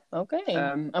met. Okay,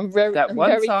 I'm very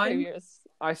curious.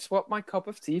 I swapped my cup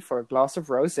of tea for a glass of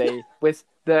rosé with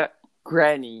the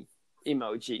granny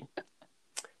emoji,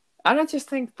 and I just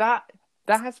think that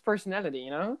has personality,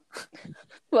 you know.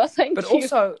 Well, thank you. But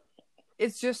also,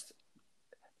 it's just,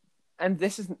 and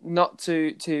this is not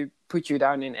to put you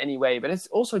down in any way, but it's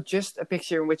also just a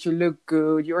picture in which you look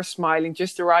good, you're smiling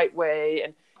just the right way,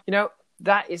 and you know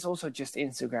that is also just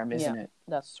Instagram, isn't it?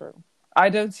 That's true. I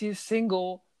don't see a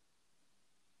single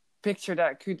picture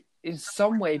that could in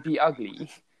some way be ugly.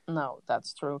 No,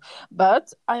 that's true.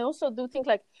 But I also do think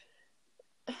like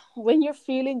when you're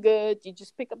feeling good, you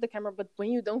just pick up the camera. But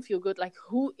when you don't feel good, like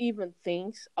who even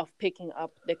thinks of picking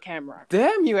up the camera?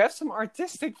 Damn, you have some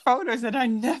artistic photos that I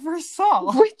never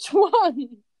saw. Which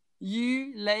one?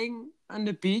 You laying on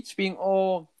the beach being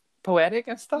all poetic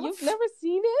and stuff? You've never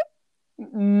seen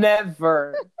it?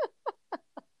 Never.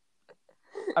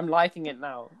 I'm liking it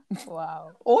now.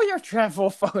 Wow. All your travel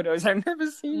photos, I've never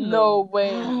seen them. No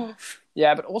way.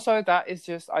 Yeah, but also that is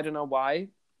just, I don't know why.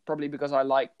 Probably because I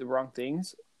like the wrong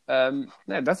things. No,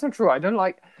 that's not true.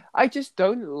 I just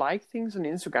don't like things on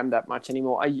Instagram that much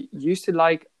anymore.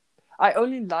 I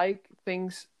only like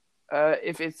things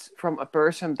if it's from a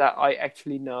person that I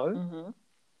actually know. Mm-hmm.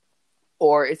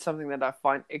 Or it's something that I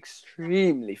find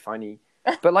extremely funny.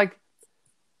 But like,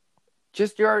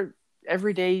 just your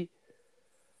everyday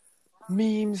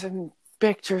memes and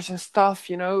pictures and stuff,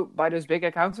 you know, by those big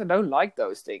accounts, I don't like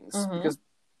those things. Mm-hmm. Because,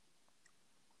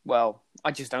 well,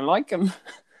 I just don't like them.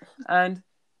 And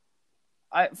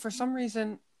for some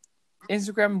reason,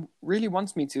 Instagram really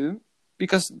wants me to,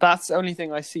 because that's the only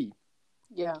thing I see.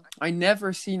 Yeah. I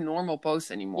never see normal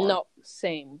posts anymore. No,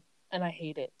 same. And I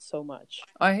hate it so much.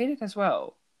 I hate it as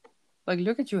well. Like,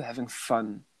 look at you having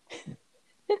fun.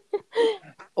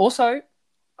 Also,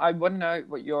 I want to know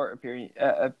what your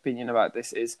opinion about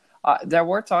this is. There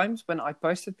were times when I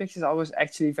posted pictures I was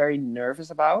actually very nervous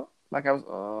about. Like, I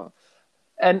was...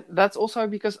 And that's also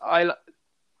because I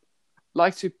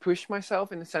like to push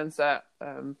myself in the sense that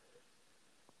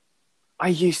I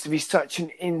used to be such an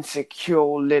insecure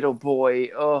little boy.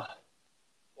 Oh,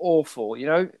 awful, you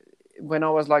know, when I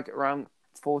was like around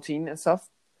 14 and stuff.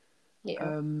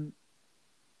 Yeah.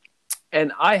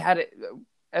 And I had it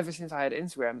ever since I had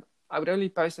Instagram. I would only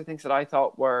post the things that I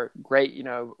thought were great, you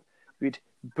know, would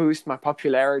boost my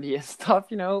popularity and stuff,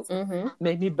 you know, mm-hmm.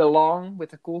 made me belong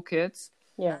with the cool kids.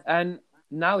 Yeah. And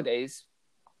nowadays,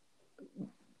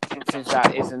 since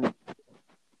that isn't...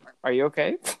 Are you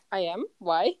okay? I am.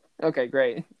 Why? Okay,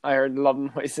 great. I heard a lot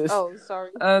of noises. Oh, sorry.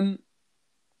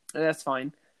 That's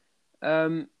fine.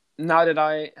 Now that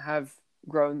I have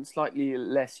grown slightly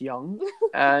less young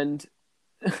and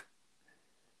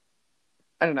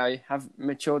I don't know, have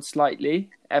matured slightly,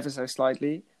 ever so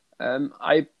slightly,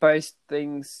 I post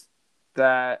things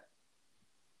that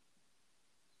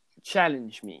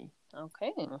challenge me.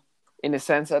 Okay. In a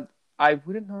sense that I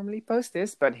wouldn't normally post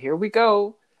this, but here we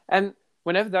go. And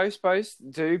whenever those posts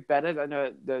do better than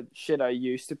the shit I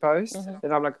used to post,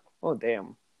 then I'm like, oh,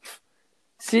 damn.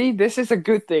 See, this is a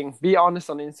good thing. Be honest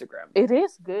on Instagram. It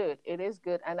is good. It is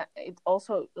good. And it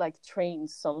also like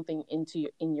trains something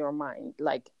in your mind.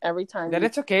 Like every time that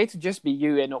it's okay to just be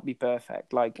you and not be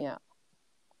perfect. Like, yeah.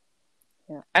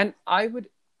 And I would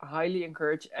highly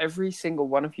encourage every single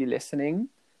one of you listening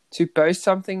to post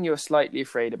something you're slightly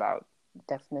afraid about.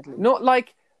 Definitely. Not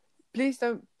like, please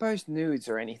don't post nudes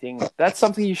or anything. That's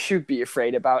something you should be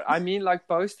afraid about. I mean, like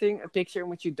posting a picture in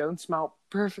which you don't smile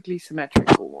perfectly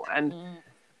symmetrical and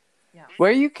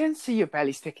where you can see your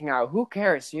belly sticking out. Who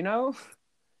cares, you know?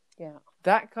 Yeah.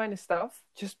 That kind of stuff.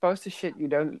 Just post the shit you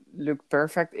don't look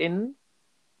perfect in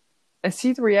and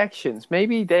see the reactions.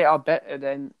 Maybe they are better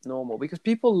than normal because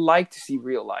people like to see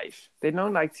real life. They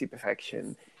don't like to see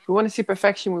perfection. If you want to see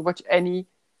perfection, we watch any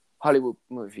Hollywood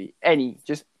movie.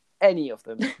 Just any of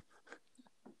them.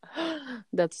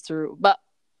 That's true. But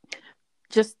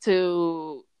just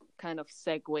to kind of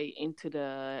segue into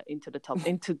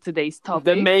today's topic.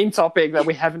 The main topic that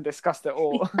we haven't discussed at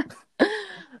all.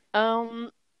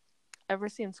 Ever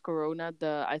since Corona,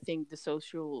 I think the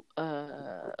social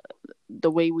the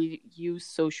way we use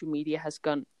social media has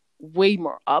gone way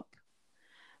more up.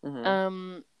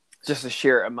 Just the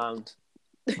sheer amount.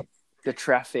 The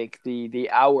traffic, the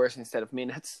hours instead of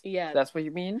minutes. Yeah. That's what you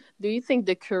mean? Do you think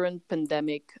the current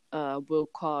pandemic will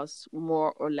cause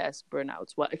more or less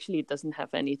burnouts? Well, actually, it doesn't have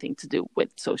anything to do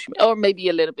with social media, or maybe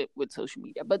a little bit with social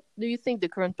media. But do you think the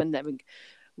current pandemic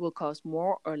will cause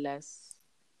more or less,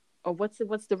 or what's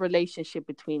the relationship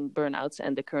between burnouts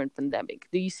and the current pandemic?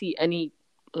 Do you see any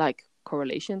like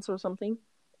correlations or something?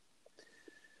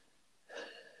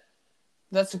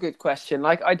 That's a good question.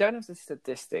 Like, I don't have the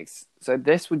statistics, so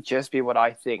this would just be what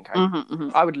I think.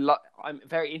 I'm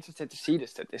very interested to see the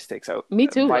statistics. So, me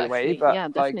too, by the way, but yeah,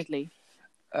 definitely.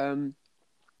 Like,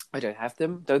 I don't have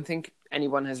them. Don't think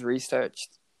anyone has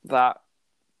researched that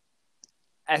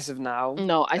as of now.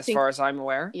 No, as far as I'm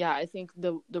aware. Yeah, I think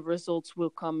the results will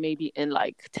come maybe in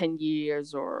like 10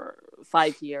 years or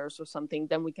 5 years or something.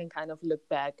 Then we can kind of look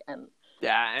back and.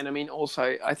 Yeah, and I mean,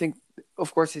 also, I think,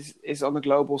 of course, it's on a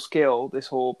global scale, this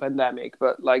whole pandemic,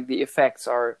 but, like, the effects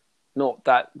are not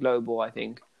that global, I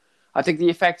think. I think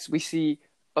the effects we see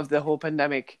of the whole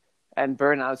pandemic and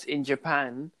burnouts in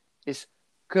Japan is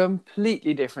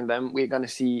completely different than we're going to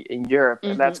see in Europe,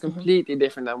 and that's completely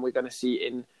different than we're going to see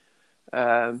in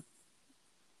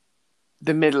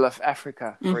the middle of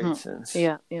Africa, for instance.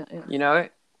 Yeah. You know?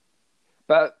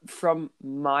 But from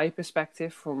my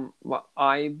perspective, from what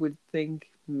I would think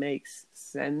makes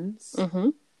sense,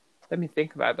 let me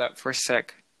think about that for a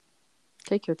sec.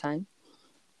 Take your time.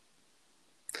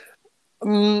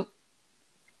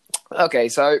 Okay,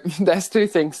 so there's two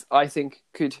things I think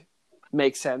could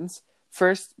make sense.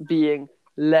 First being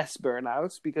less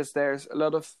burnouts, because there's a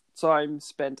lot of time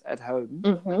spent at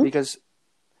home. Because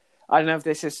I don't know if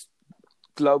this is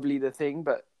globally the thing,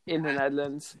 but in the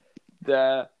Netherlands,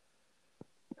 the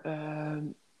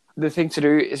thing to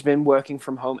do has been working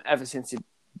from home ever since the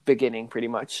beginning, pretty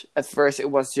much. At first, it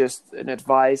was just an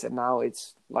advice, and now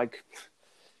it's like,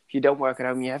 if you don't work at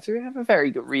home, you have to have a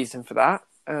very good reason for that.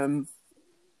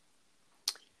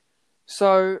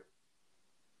 So,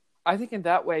 I think in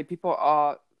that way, people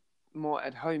are more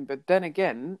at home. But then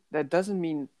again, that doesn't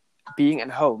mean being at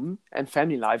home and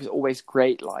family life is always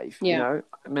great life. Yeah. You know,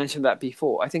 I mentioned that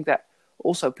before. I think that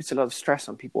also puts a lot of stress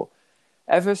on people.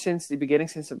 Ever since the beginning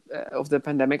of the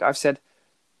pandemic, I've said,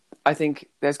 I think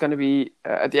there's going to be,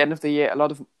 at the end of the year, a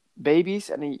lot of babies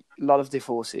and a lot of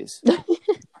divorces.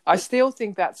 I still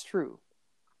think that's true.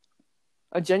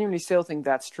 I genuinely still think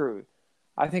that's true.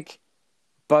 I think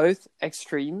both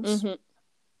extremes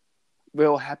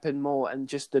will happen more, and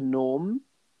just the norm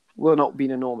will not be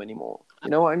the norm anymore. You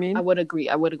know what I mean? I would agree.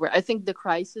 I think the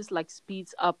crisis like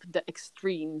speeds up the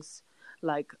extremes.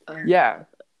 Like yeah.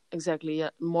 Exactly.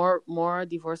 Yeah. More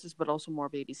divorces, but also more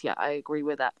babies. Yeah, I agree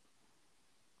with that.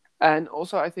 And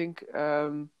also, I think,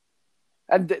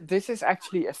 this is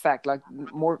actually a fact. Like,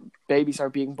 more babies are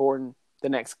being born the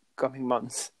next coming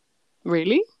months.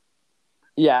 Really?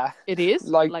 Yeah. It is.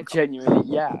 Like genuinely,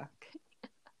 yeah.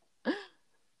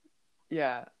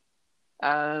 Yeah.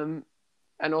 And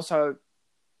also,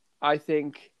 I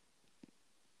think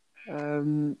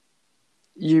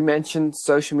you mentioned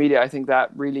social media. I think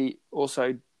that really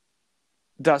also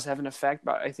does have an effect,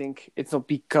 but I think it's not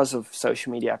because of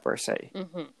social media per se.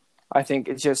 Mm-hmm. I think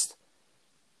it's just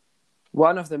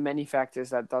one of the many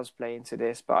factors that does play into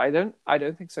this. But I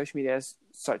don't think social media has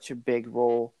such a big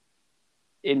role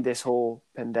in this whole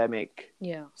pandemic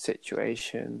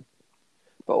situation.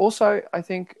 But also, I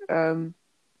think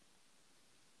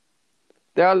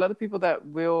there are a lot of people that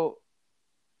will,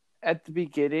 at the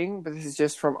beginning, but this is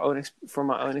just from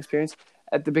my own experience.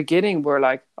 At the beginning, we're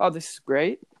like, "Oh, this is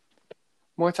great,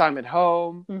 more time at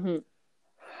home. Mm-hmm.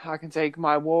 I can take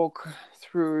my walk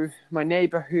through my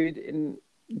neighborhood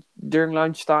during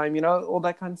lunchtime. You know, all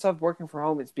that kind of stuff. Working from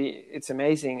home, it's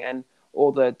amazing, and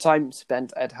all the time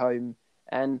spent at home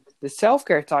and the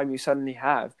self-care time you suddenly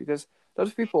have, because a lot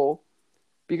of people,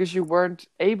 because you weren't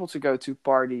able to go to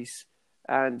parties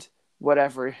and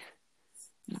whatever,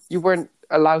 you weren't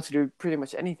allowed to do pretty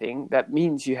much anything. That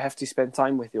means you have to spend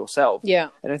time with yourself. Yeah.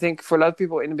 And I think for a lot of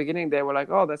people in the beginning, they were like,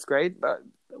 "Oh, that's great," but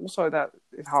also that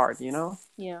it's hard, you know?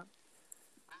 Yeah.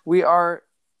 We are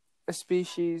a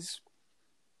species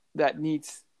that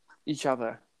needs each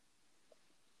other.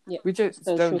 Yeah. We just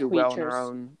Social don't do well on creatures. our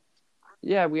own.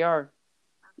 Yeah, we are.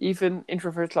 Even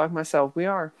introverts like myself, we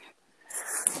are.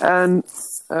 And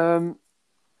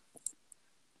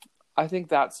I think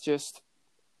that's just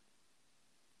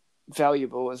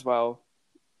valuable as well.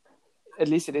 At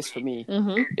least it is for me.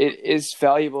 Mm-hmm. It is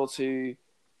valuable to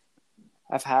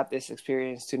have had this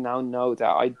experience, to now know that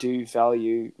I do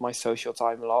value my social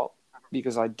time a lot,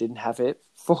 because I didn't have it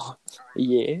for a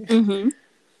year. Mm-hmm.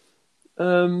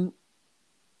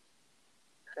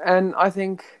 And I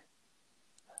think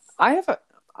I have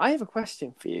a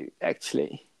question for you,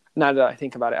 actually. Now that I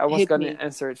think about it, I was going to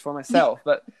answer it for myself,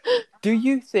 but do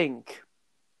you think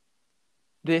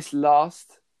these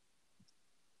last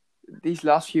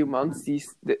few months,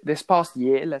 this past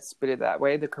year, let's put it that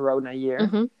way, the Corona year,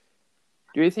 mm-hmm.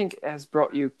 do you think it has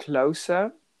brought you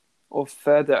closer or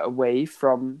further away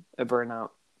from a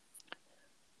burnout?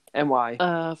 And why?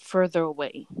 Further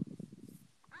away.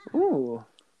 Ooh.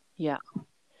 Yeah.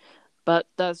 But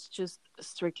that's just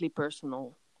strictly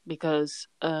personal, because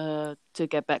to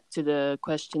get back to the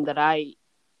question that I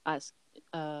asked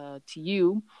to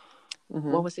you,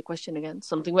 Mm-hmm. what was the question again?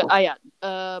 Something with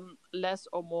less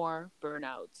or more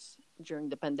burnouts during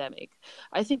the pandemic.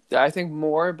 I think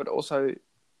more, but also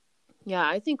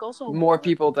I think also more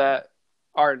people that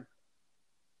are,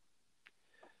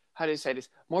 how do you say this?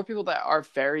 More people that are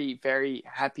very, very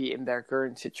happy in their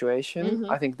current situation.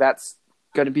 Mm-hmm. I think that's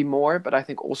going to be more, but I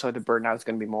think also the burnout is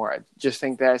going to be more. I just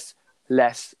think there's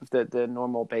less of the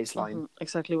normal baseline. Mm-hmm.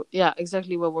 Exactly. Yeah,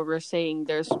 exactly what we were saying.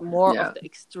 There's more of the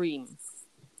extremes,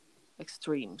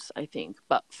 I think.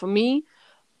 But for me,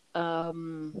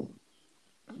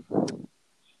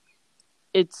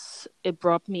 it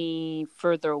brought me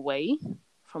further away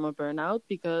from a burnout,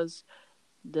 because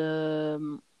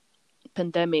the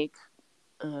pandemic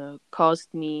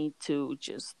caused me to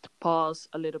just pause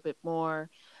a little bit more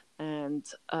and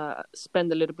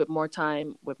spend a little bit more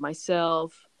time with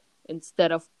myself,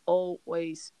 instead of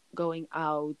always going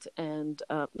out and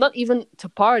not even to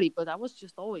party, but I was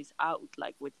just always out,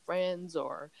 like with friends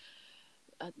or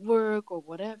at work or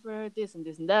whatever, this and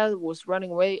this and that, was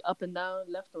running away up and down,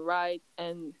 left and right,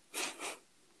 and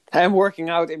working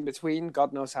out in between,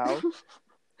 God knows how.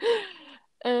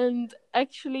 And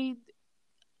actually,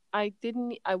 I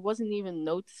wasn't even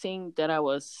noticing that I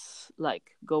was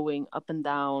like going up and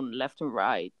down, left and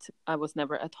right. I was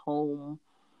never at home,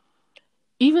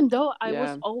 even though I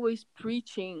was always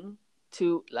preaching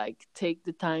to like take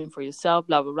the time for yourself,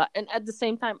 blah blah blah, and at the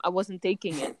same time I wasn't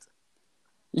taking it.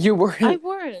 You weren't.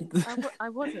 I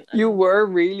wasn't. You were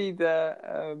really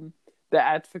the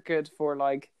advocate for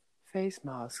like face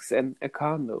masks and a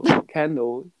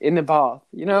candle in a bath.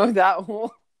 You know, that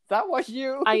was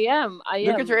you. I am.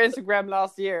 Look at your Instagram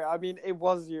last year. I mean, it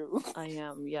was you. I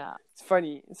am. Yeah. It's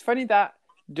funny. It's funny that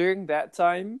during that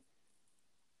time,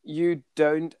 you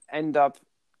don't end up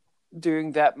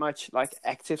doing that much like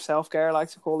active self-care, I like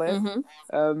to call it.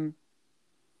 Mm-hmm.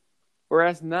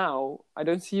 Whereas now, I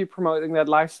don't see you promoting that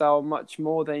lifestyle much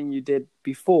more than you did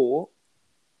before.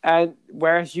 And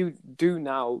whereas you do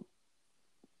now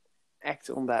act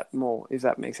on that more, if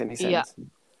that makes any sense.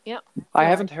 Yeah. I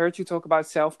haven't heard you talk about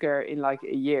self-care in like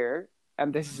a year.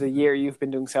 And this is a year you've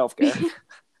been doing self-care.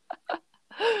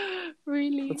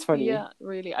 Really? That's funny. Yeah,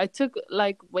 really. I took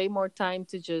like way more time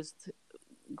to just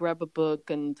grab a book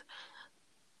and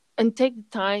take the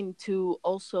time to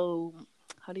also,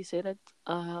 how do you say that?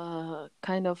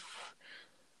 Kind of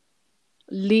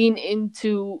lean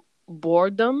into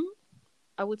boredom,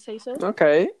 I would say so.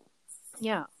 Okay.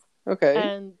 Yeah. Okay.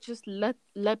 And just let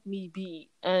me be,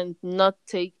 and not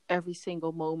take every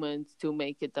single moment to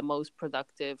make it the most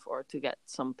productive or to get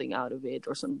something out of it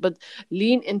or something, but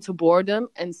lean into boredom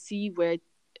and see where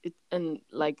it and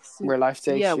like see, Where life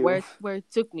takes yeah, you. where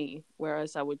it took me.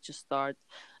 Whereas I would just start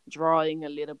drawing a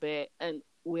little bit, and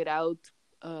without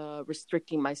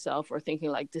restricting myself or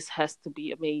thinking like this has to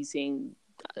be amazing,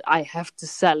 I have to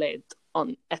sell it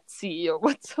on Etsy or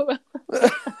whatsoever.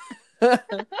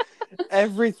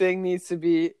 Everything needs to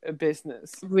be a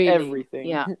business. Really? Everything.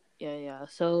 Yeah.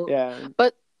 So, yeah.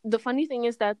 but the funny thing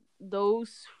is that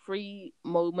those free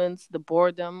moments, the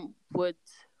boredom, would,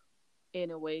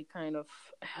 in a way, kind of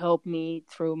help me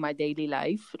through my daily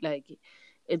life. Like,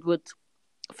 it would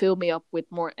fill me up with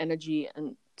more energy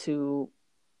and to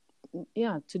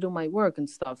do my work and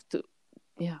stuff. To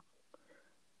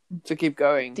keep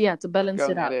going. Yeah, to balance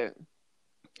going it out. It.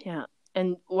 Yeah.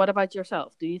 And what about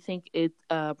yourself? Do you think it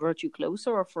brought you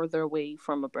closer or further away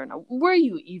from a burnout? Were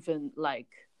you even like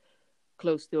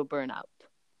close to a burnout?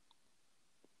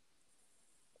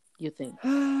 You think?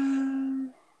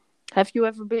 Have you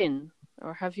ever been,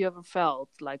 or have you ever felt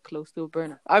like close to a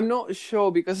burnout? I'm not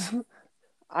sure because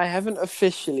I haven't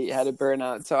officially had a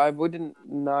burnout, so I wouldn't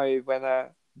know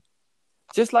whether.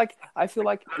 Just like I feel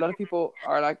like a lot of people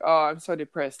are like, "Oh, I'm so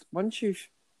depressed." Once you've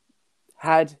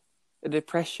had a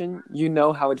depression, you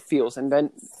know how it feels, and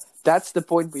then that's the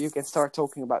point where you can start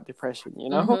talking about depression. You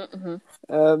know,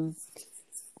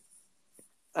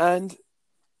 and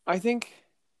I think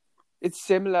it's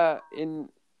similar in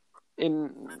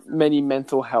many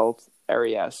mental health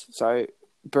areas. So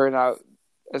burnout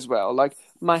as well. Like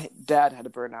my dad had a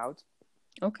burnout.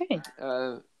 Okay.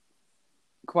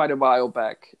 Quite a while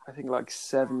back. I think like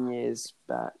 7 years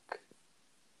back.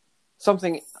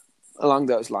 Something along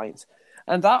those lines.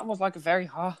 And that was like a very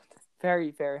hard, very,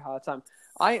 very hard time.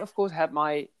 I, of course, had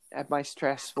my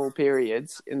stressful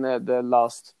periods in the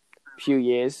last few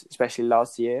years, especially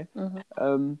last year.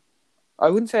 I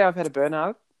wouldn't say I've had a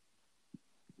burnout.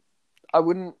 I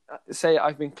wouldn't say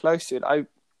I've been close to it. I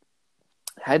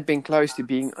had been close to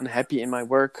being unhappy in my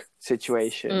work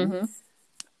situation.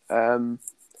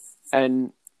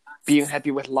 And being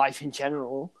happy with life in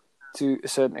general to a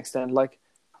certain extent. Like,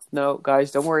 no,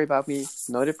 guys, don't worry about me.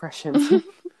 No depression.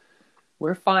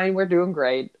 We're fine. We're doing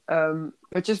great.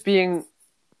 But just feeling,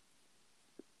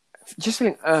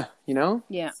 you know?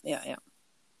 Yeah.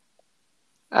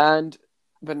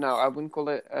 But no, I wouldn't call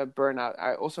it a burnout.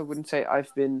 I also wouldn't say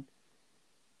I've been.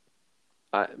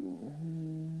 I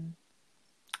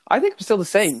think I'm still the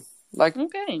same. Like,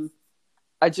 okay.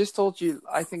 I just told you.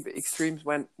 I think the extremes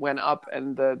went up,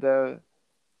 and the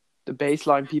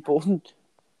baseline people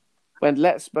went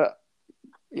less. But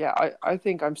yeah, I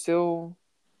think I'm still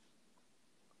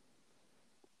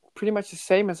pretty much the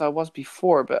same as I was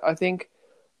before. But I think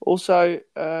also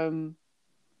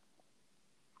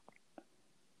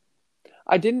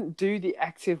I didn't do the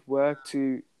active work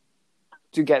to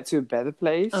get to a better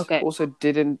place. Okay. Also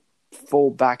didn't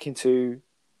fall back into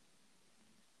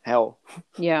hell.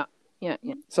 Yeah.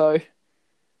 So,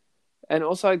 and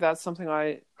also that's something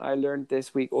I learned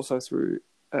this week also through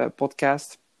a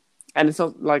podcast. And it's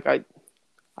not like I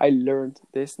learned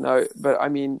this, no, but I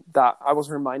mean that I was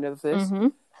reminded of this.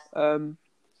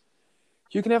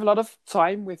 You can have a lot of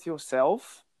time with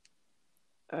yourself,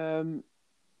 but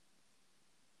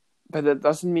that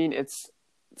doesn't mean it's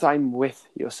time with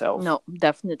yourself. No,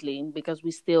 definitely, because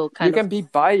we still you can be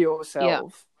by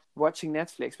yourself watching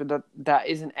Netflix, but that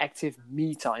isn't active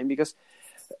me time. Because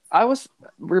I was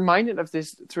reminded of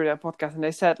this through that podcast, and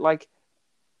they said, like,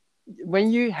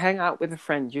 when you hang out with a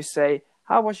friend, you say,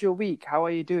 how was your week? How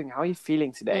are you doing? How are you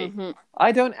feeling today?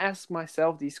 I don't ask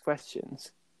myself these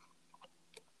questions.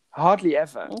 Hardly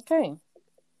ever. Okay.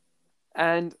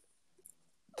 And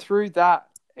through that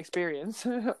experience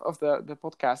of the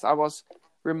podcast, I was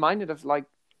reminded of, like,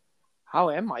 how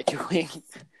am I doing?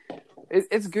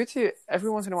 It's good to, every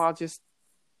once in a while, just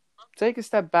take a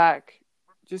step back.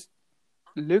 Just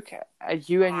look at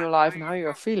you and your life and how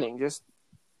you're feeling. Just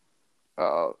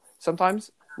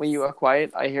sometimes when you are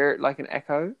quiet, I hear like an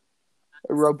echo,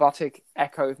 a robotic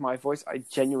echo of my voice. I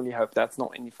genuinely hope that's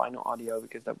not in the final audio,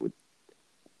 because that would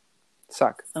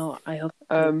suck. Oh, I hope.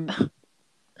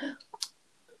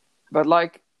 But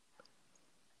like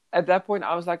at that point,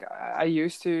 I was like, I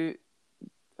used to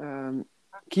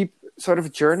keep sort of a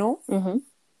journal.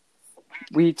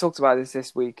 We talked about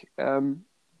this week, and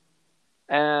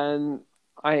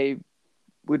I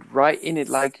would write in it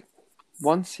like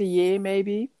once a year,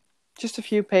 maybe just a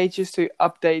few pages to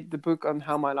update the book on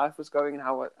how my life was going and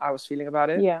how I was feeling about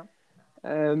it. Yeah.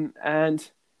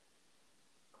 And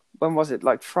when was it?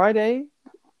 Like Friday,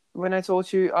 when I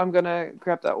told you I'm gonna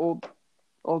grab that old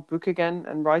book again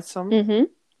and write some. Mm-hmm.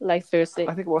 Like Thursday.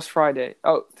 I think it was Friday.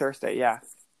 Oh, Thursday. Yeah,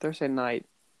 Thursday night.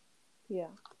 Yeah.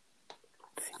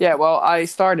 Yeah. Well, I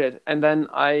started, and then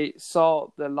I saw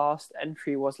the last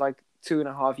entry was like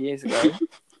 2.5 years ago,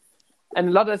 and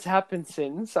a lot has happened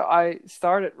since. So I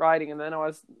started writing, and then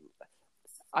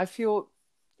I feel,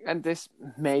 and this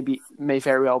may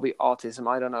very well be autism.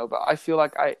 I don't know, but I feel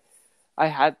like I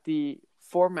had the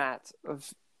format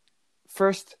of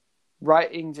first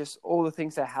writing just all the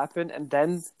things that happened, and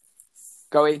then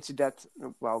go into depth.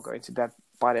 Well, go into depth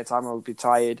by that time I would be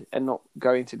tired and not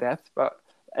go into depth,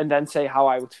 and then say how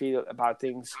I would feel about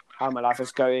things, how my life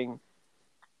is going,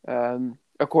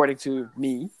 according to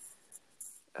me,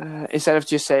 instead of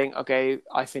just saying, okay,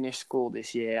 I finished school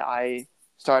this year, I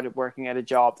started working at a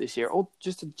job this year, or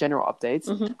just a general updates.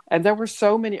 Mm-hmm. And there were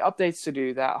so many updates to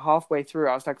do that halfway through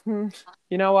I was like,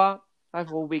 you know what? I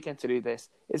have all weekend to do this.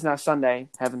 It's now Sunday.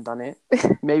 Haven't done it.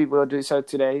 Maybe we'll do so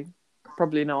today.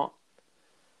 Probably not.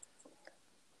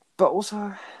 But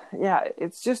also, yeah,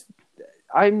 it's just,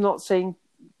 I'm not saying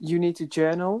you need to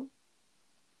journal,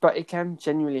 but it can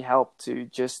genuinely help to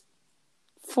just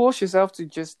force yourself to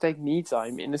just take me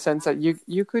time, in the sense that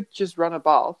you could just run a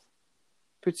bath,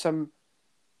 put some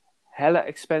hella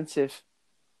expensive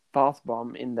bath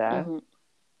bomb in there. Mm-hmm.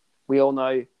 We all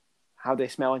know how they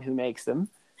smell and who makes them.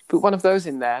 Put one of those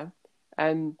in there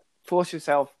and force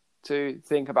yourself to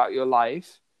think about your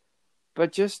life.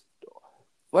 But just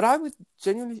what I would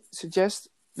genuinely suggest,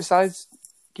 besides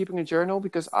keeping a journal,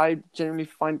 because I genuinely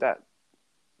find that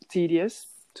tedious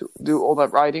to do all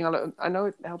that writing. I know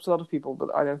it helps a lot of people,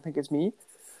 but I don't think it's me.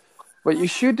 What you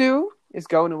should do is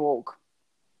go on a walk.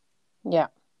 Yeah.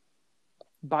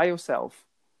 By yourself.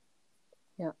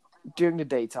 Yeah. During the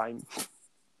daytime.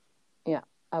 Yeah,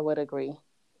 I would agree.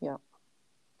 Yeah.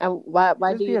 And why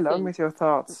just do be you alone think... with your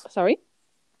thoughts. Sorry?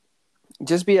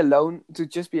 Just be alone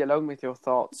with your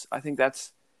thoughts. I think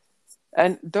that's,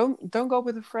 and don't go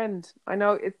with a friend. I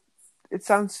know it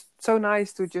sounds so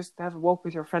nice to just have a walk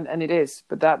with your friend, and it is,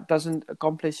 but that doesn't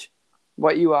accomplish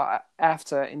what you are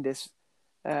after in this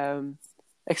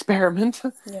experiment.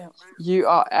 Yeah. You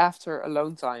are after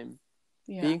alone time.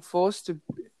 Yeah. Being force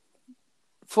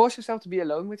yourself to be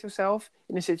alone with yourself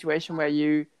in a situation where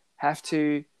you have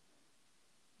to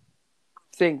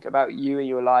think about you and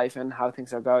your life and how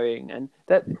things are going. And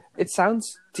that, it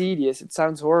sounds tedious, it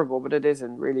sounds horrible, but it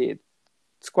isn't really.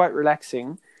 It's quite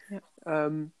relaxing. Yeah.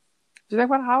 So like,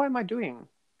 well, how am I doing?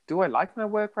 Do I like my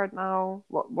work right now?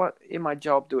 What in my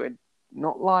job do I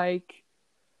not like?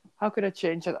 How could I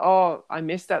change that? Oh, I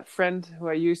miss that friend who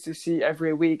I used to see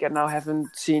every week and now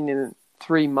haven't seen in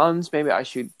 3 months. Maybe I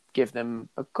should give them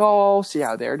a call, see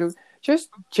how they're doing. Just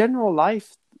general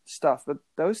life stuff. But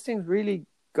those things really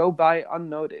go by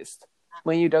unnoticed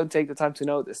when you don't take the time to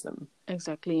notice them.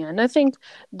 Exactly. And I think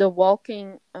the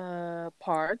walking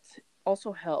part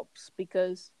also helps,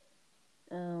 because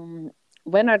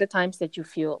when are the times that you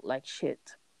feel like shit?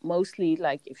 Mostly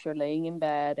like if you're laying in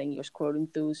bed and you're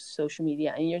scrolling through social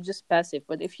media and you're just passive.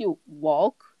 But if you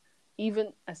walk,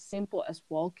 even as simple as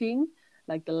walking,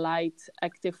 like the light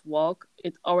active walk,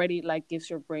 it already like gives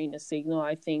your brain a signal,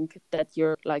 I think, that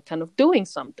you're like kind of doing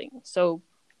something. So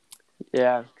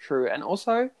yeah, true. And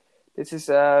also this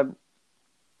is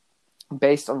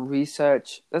based on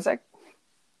research that's like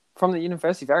from the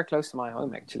university very close to my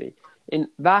home, actually, in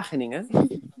Wageningen.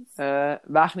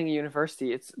 Wageningen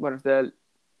University, it's one of the,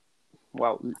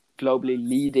 well, globally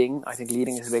leading, I think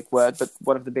leading is a big word, but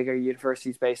one of the bigger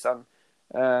universities based on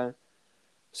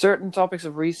certain topics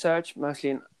of research,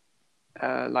 mostly in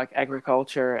like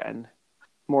agriculture and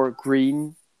more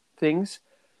green things.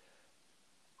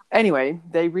 Anyway,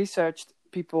 they researched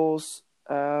people's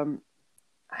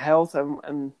health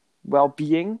and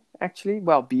well-being, actually.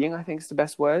 Well-being, I think, is the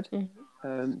best word.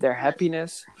 Mm-hmm. Their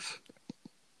happiness.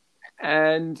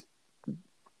 And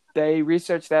they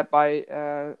researched that by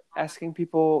asking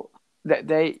people that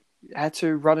they had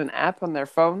to run an app on their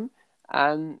phone,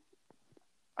 and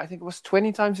I think it was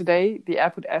 20 times a day the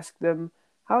app would ask them,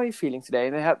 how are you feeling today?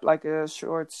 And they had like a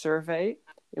short survey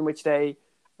in which they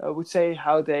would say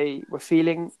how they were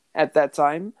feeling at that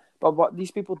time. But what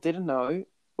these people didn't know,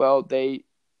 well, they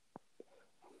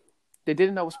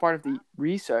didn't know was part of the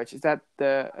research, is that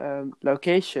the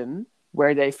location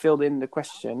where they filled in the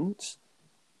questions,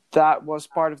 that was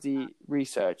part of the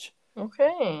research.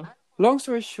 Okay. Long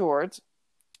story short,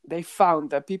 they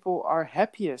found that people are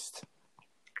happiest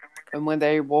when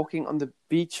they're walking on the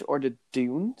beach or the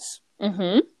dunes.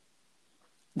 Mm-hmm.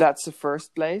 That's the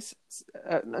first place.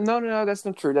 No, that's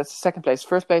not true. That's the second place.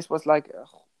 First place was like,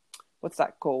 what's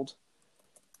that called?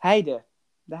 Heide.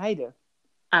 The Heide.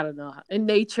 I don't know. In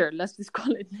nature. Let's just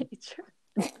call it nature.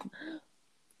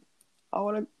 I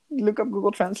want to look up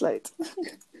Google Translate.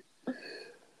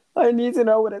 I need to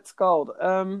know what it's called.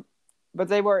 But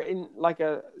they were in like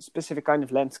a specific kind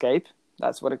of landscape.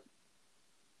 That's what it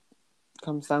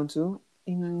comes down to.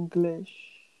 English.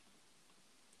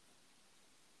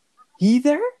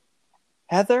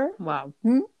 Heather? Wow.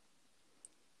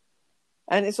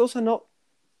 And it's also not...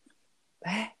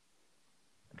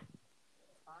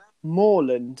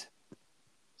 Moorland.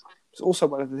 It's also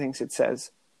one of the things it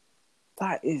says.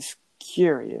 That is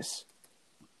curious.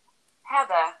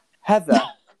 Heather.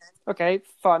 Okay,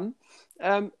 fun.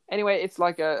 Anyway, it's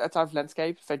like a type of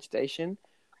landscape, vegetation.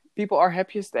 People are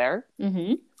happiest there.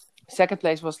 Mm-hmm. Second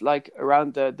place was like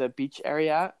around the beach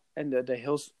area and the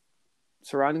hills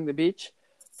surrounding the beach.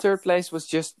 Third place was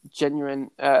just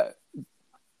genuine,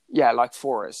 like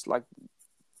forest, like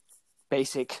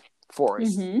basic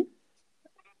forest. Mm-hmm.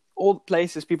 All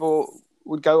places people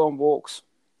would go on walks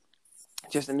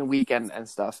just in the weekend and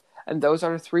stuff. And those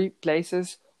are the three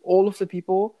places, all of the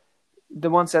people, the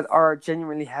ones that are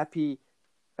genuinely happy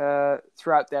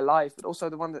throughout their life, but also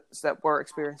the ones that were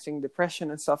experiencing depression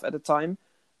and stuff at the time.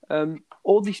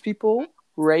 All these people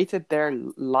rated their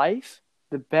life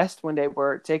the best when they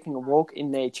were taking a walk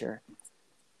in nature.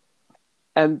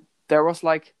 And there was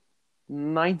like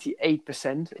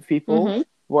 98% of people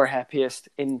were happiest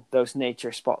in those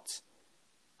nature spots.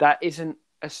 That is an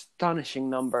astonishing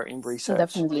number in research.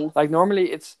 Definitely. Like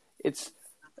normally it's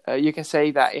you can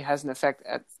say that it has an effect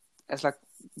as like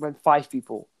when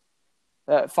 5%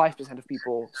 of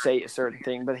people say a certain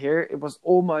thing, but here it was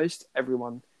almost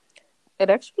everyone. It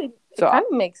kind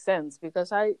of makes sense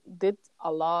because I did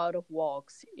a lot of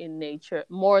walks in nature,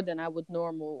 more than I would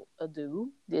normally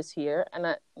do this year,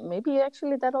 and maybe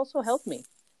actually that also helped me.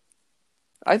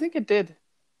 I think it did.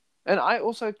 And I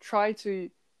also try to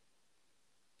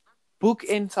book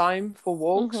in time for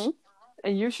walks,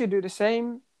 and you should do the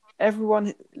same.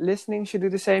 Everyone listening should do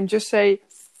the same. Just say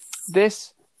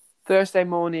this Thursday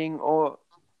morning or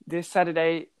this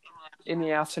Saturday in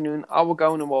the afternoon, I will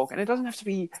go on a walk. And it doesn't have to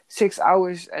be 6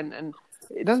 hours, and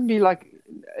it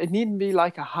needn't be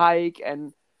like a hike,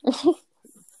 and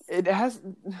it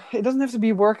doesn't have to be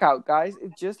a workout, guys.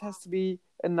 It just has to be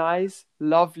a nice,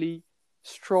 lovely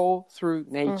stroll through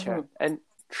nature. And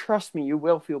trust me, you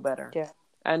will feel better. Yeah.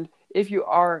 And if you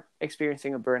are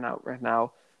experiencing a burnout right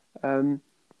now,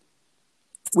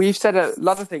 we've said a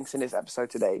lot of things in this episode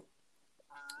today.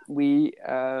 We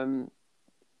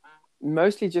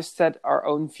mostly just said our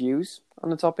own views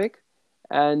on the topic.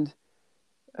 And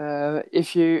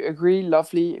if you agree,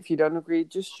 lovely. If you don't agree,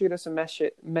 just shoot us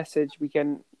a message. We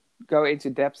can go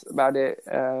into depth about it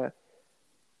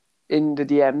in the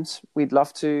DMs. We'd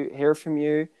love to hear from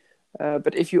you.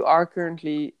 But if you are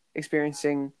currently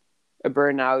experiencing a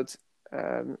burnout,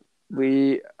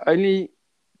 we only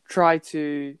try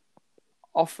to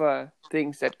offer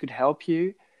things that could help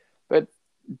you, but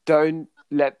don't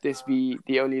let this be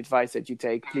the only advice that you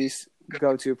take. Please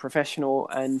go to a professional,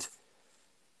 and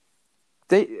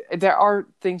there are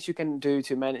things you can do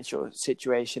to manage your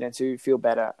situation and to feel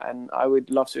better. And I would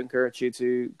love to encourage you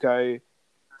to go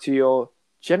to your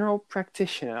general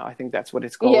practitioner. I think that's what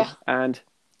it's called. Yeah. And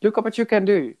look up what you can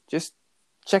do. Just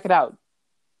check it out.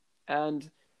 And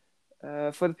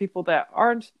for the people that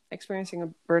aren't experiencing a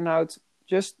burnout,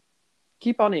 just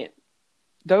keep on it.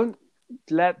 Don't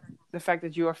let the fact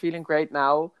that you are feeling great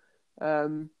now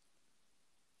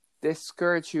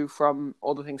discourage you from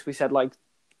all the things we said, like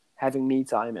having me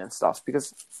time and stuff.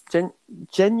 Because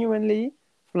genuinely,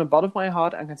 from the bottom of my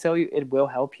heart, I can tell you it will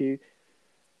help you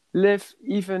live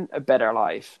even a better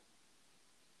life.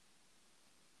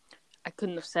 I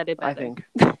couldn't have said it better. I think.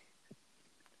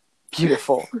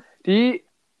 Beautiful. Do you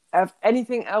have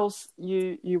anything else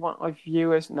you want our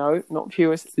viewers, no, not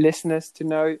viewers, listeners to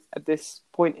know at this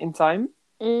point in time?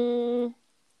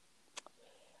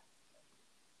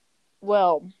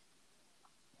 Well,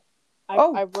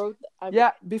 I wrote...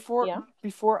 Before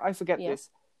I forget this.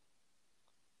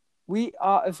 We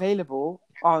are available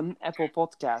on Apple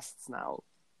Podcasts now.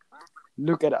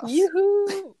 Look at us.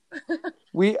 Yoo-hoo!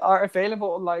 We are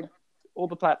available on like all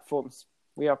the platforms.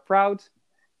 We are proud,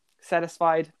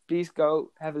 satisfied. Please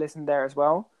go have a listen there as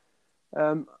well.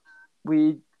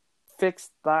 We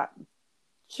fixed that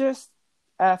just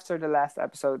after the last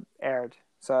episode aired.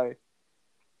 So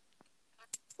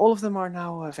all of them are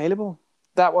now available.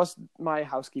 That was my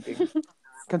housekeeping.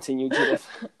 Continue, Judith.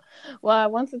 Well, I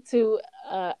wanted to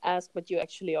ask, but you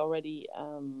actually already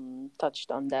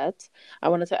touched on that. I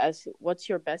wanted to ask, what's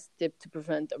your best tip to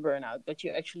prevent a burnout? But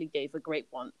you actually gave a great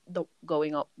one: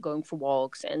 going for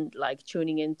walks, and like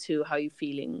tuning into how you're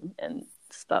feeling and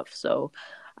stuff. So,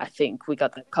 I think we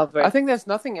got that covered. I think there's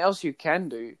nothing else you can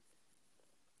do.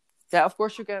 Yeah, of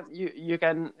course you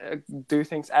can do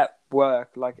things at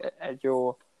work, like at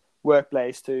your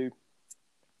workplace, to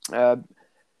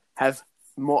have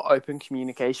more open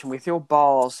communication with your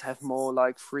boss, have more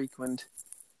like frequent,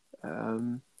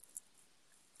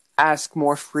 ask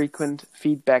more frequent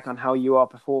feedback on how you are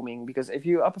performing. Because if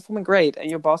you are performing great and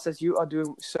your boss says you are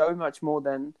doing so much more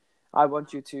than I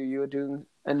want you to, you are doing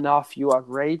enough, you are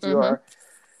great, you are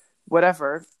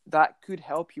whatever, that could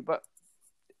help you. But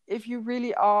if you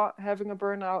really are having a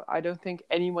burnout, I don't think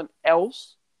anyone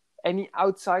else, any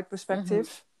outside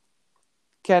perspective,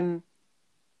 can,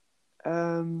 I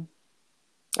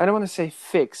don't want to say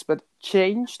fix, but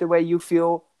change the way you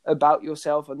feel about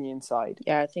yourself on the inside.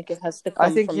 Yeah, I think it has to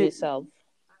come from yourself.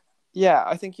 Yeah,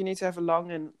 I think you need to have a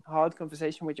long and hard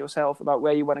conversation with yourself about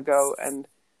where you want to go. And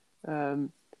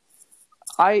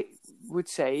I would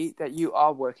say that you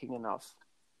are working enough.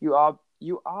 You are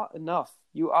enough.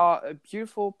 You are a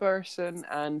beautiful person,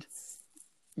 and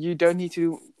you don't need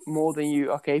to do more than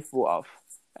you are capable of.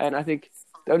 And I think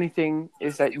the only thing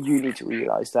is that you need to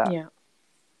realize that. Yeah.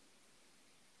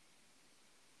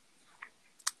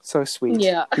 So sweet.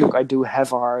 Yeah. Look, I do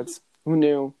have a heart. Who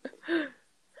knew?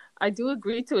 I do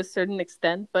agree to a certain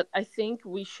extent, but I think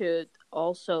we should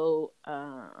also,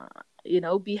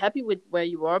 be happy with where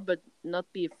you are, but not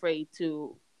be afraid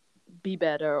to be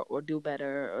better or do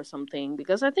better or something.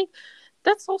 Because I think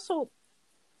that's also,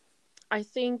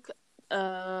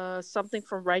 something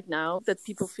from right now, that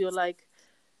people feel like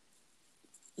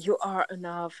you are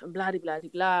enough and blah, blah, blah,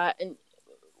 blah. And,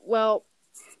 well,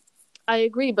 I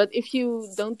agree, but if you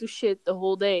don't do shit the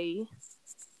whole day,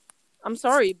 I'm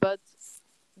sorry, but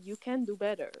you can do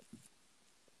better.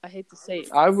 I hate to say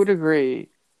it. I would agree.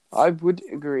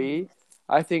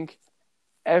 I think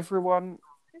everyone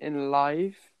in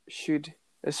life should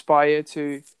aspire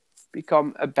to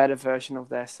become a better version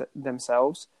of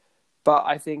themselves. But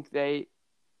I think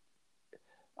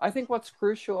what's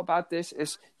crucial about this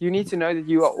is you need to know that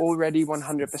you are already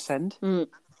 100%.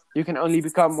 You can only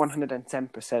become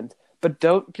 110%. But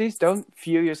please don't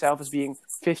view yourself as being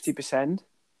 50%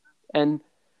 and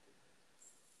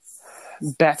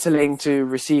battling to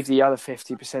receive the other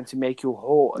 50% to make you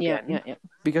whole again. Yeah.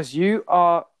 Because you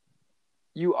are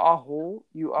whole.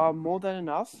 You are more than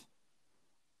enough.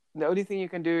 The only thing you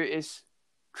can do is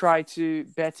try to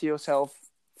better yourself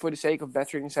for the sake of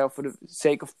bettering yourself, for the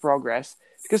sake of progress.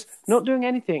 Because not doing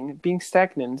anything, being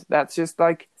stagnant, that's just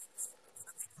like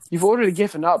you've already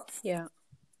given up. Yeah.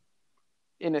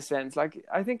 In a sense, like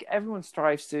I think everyone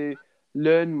strives to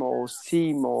learn more,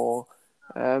 see more,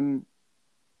 and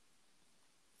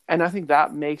I think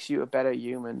that makes you a better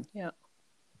human. Yeah.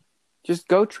 Just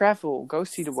go travel, go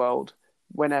see the world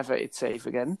whenever it's safe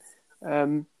again.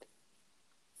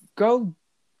 Go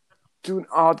to an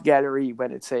art gallery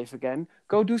when it's safe again.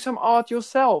 Go do some art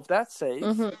yourself. That's safe.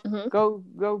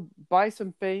 Go buy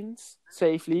some paints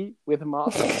safely with a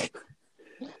mask.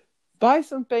 Buy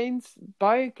some paints,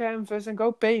 buy a canvas, and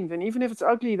go paint. And even if it's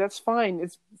ugly, that's fine.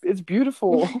 It's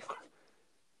beautiful.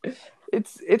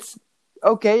 It's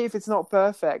okay if it's not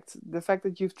perfect. The fact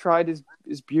that you've tried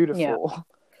is beautiful. Yeah.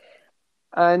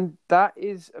 And that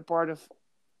is a part of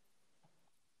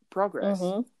progress.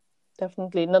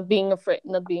 Definitely. Not being afraid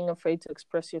to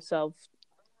express yourself.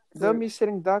 Don't be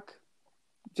sitting duck.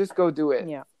 Just go do it.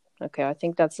 Yeah. Okay, I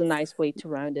think that's a nice way to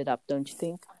round it up, don't you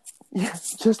think?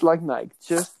 Yes, just like Nike.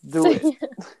 Just do it.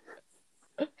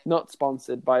 Not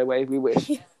sponsored, by the way, we wish.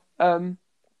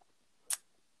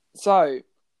 So,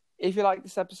 if you like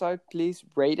this episode, please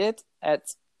rate it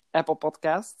at Apple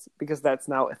Podcasts, because that's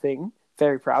now a thing.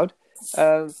 Very proud.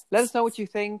 Let us know what you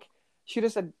think. Shoot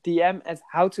us a DM at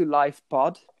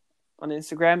HowToLifePod on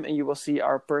Instagram, and you will see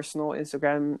our personal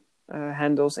Instagram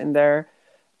handles in there.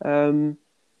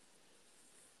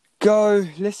 Go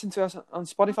listen to us on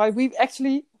Spotify. We've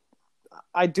actually...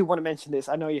 I do want to mention this.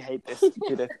 I know you hate this,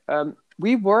 Judith.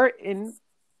 We were in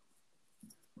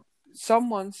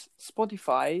someone's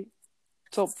Spotify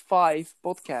top 5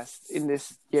 podcasts in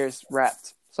this year's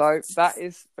Wrapped. So that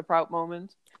is a proud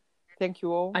moment. Thank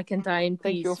you all. I can die in peace.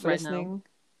 Thank you all for right listening.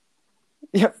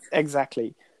 Now. Yep,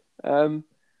 exactly. And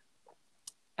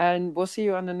we'll see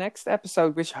you on the next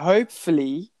episode, which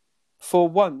hopefully, for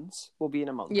once, will be in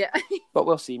a month. Yeah. But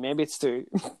we'll see. Maybe it's 2.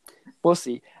 We'll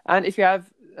see. And if you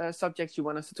have subjects you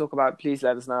want us to talk about, please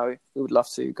let us know. We would love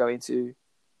to go into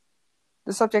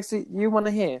the subjects you want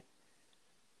to hear.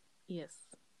 Yes.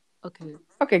 Okay.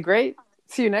 Okay, great.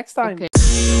 See you next time.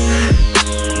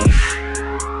 Okay.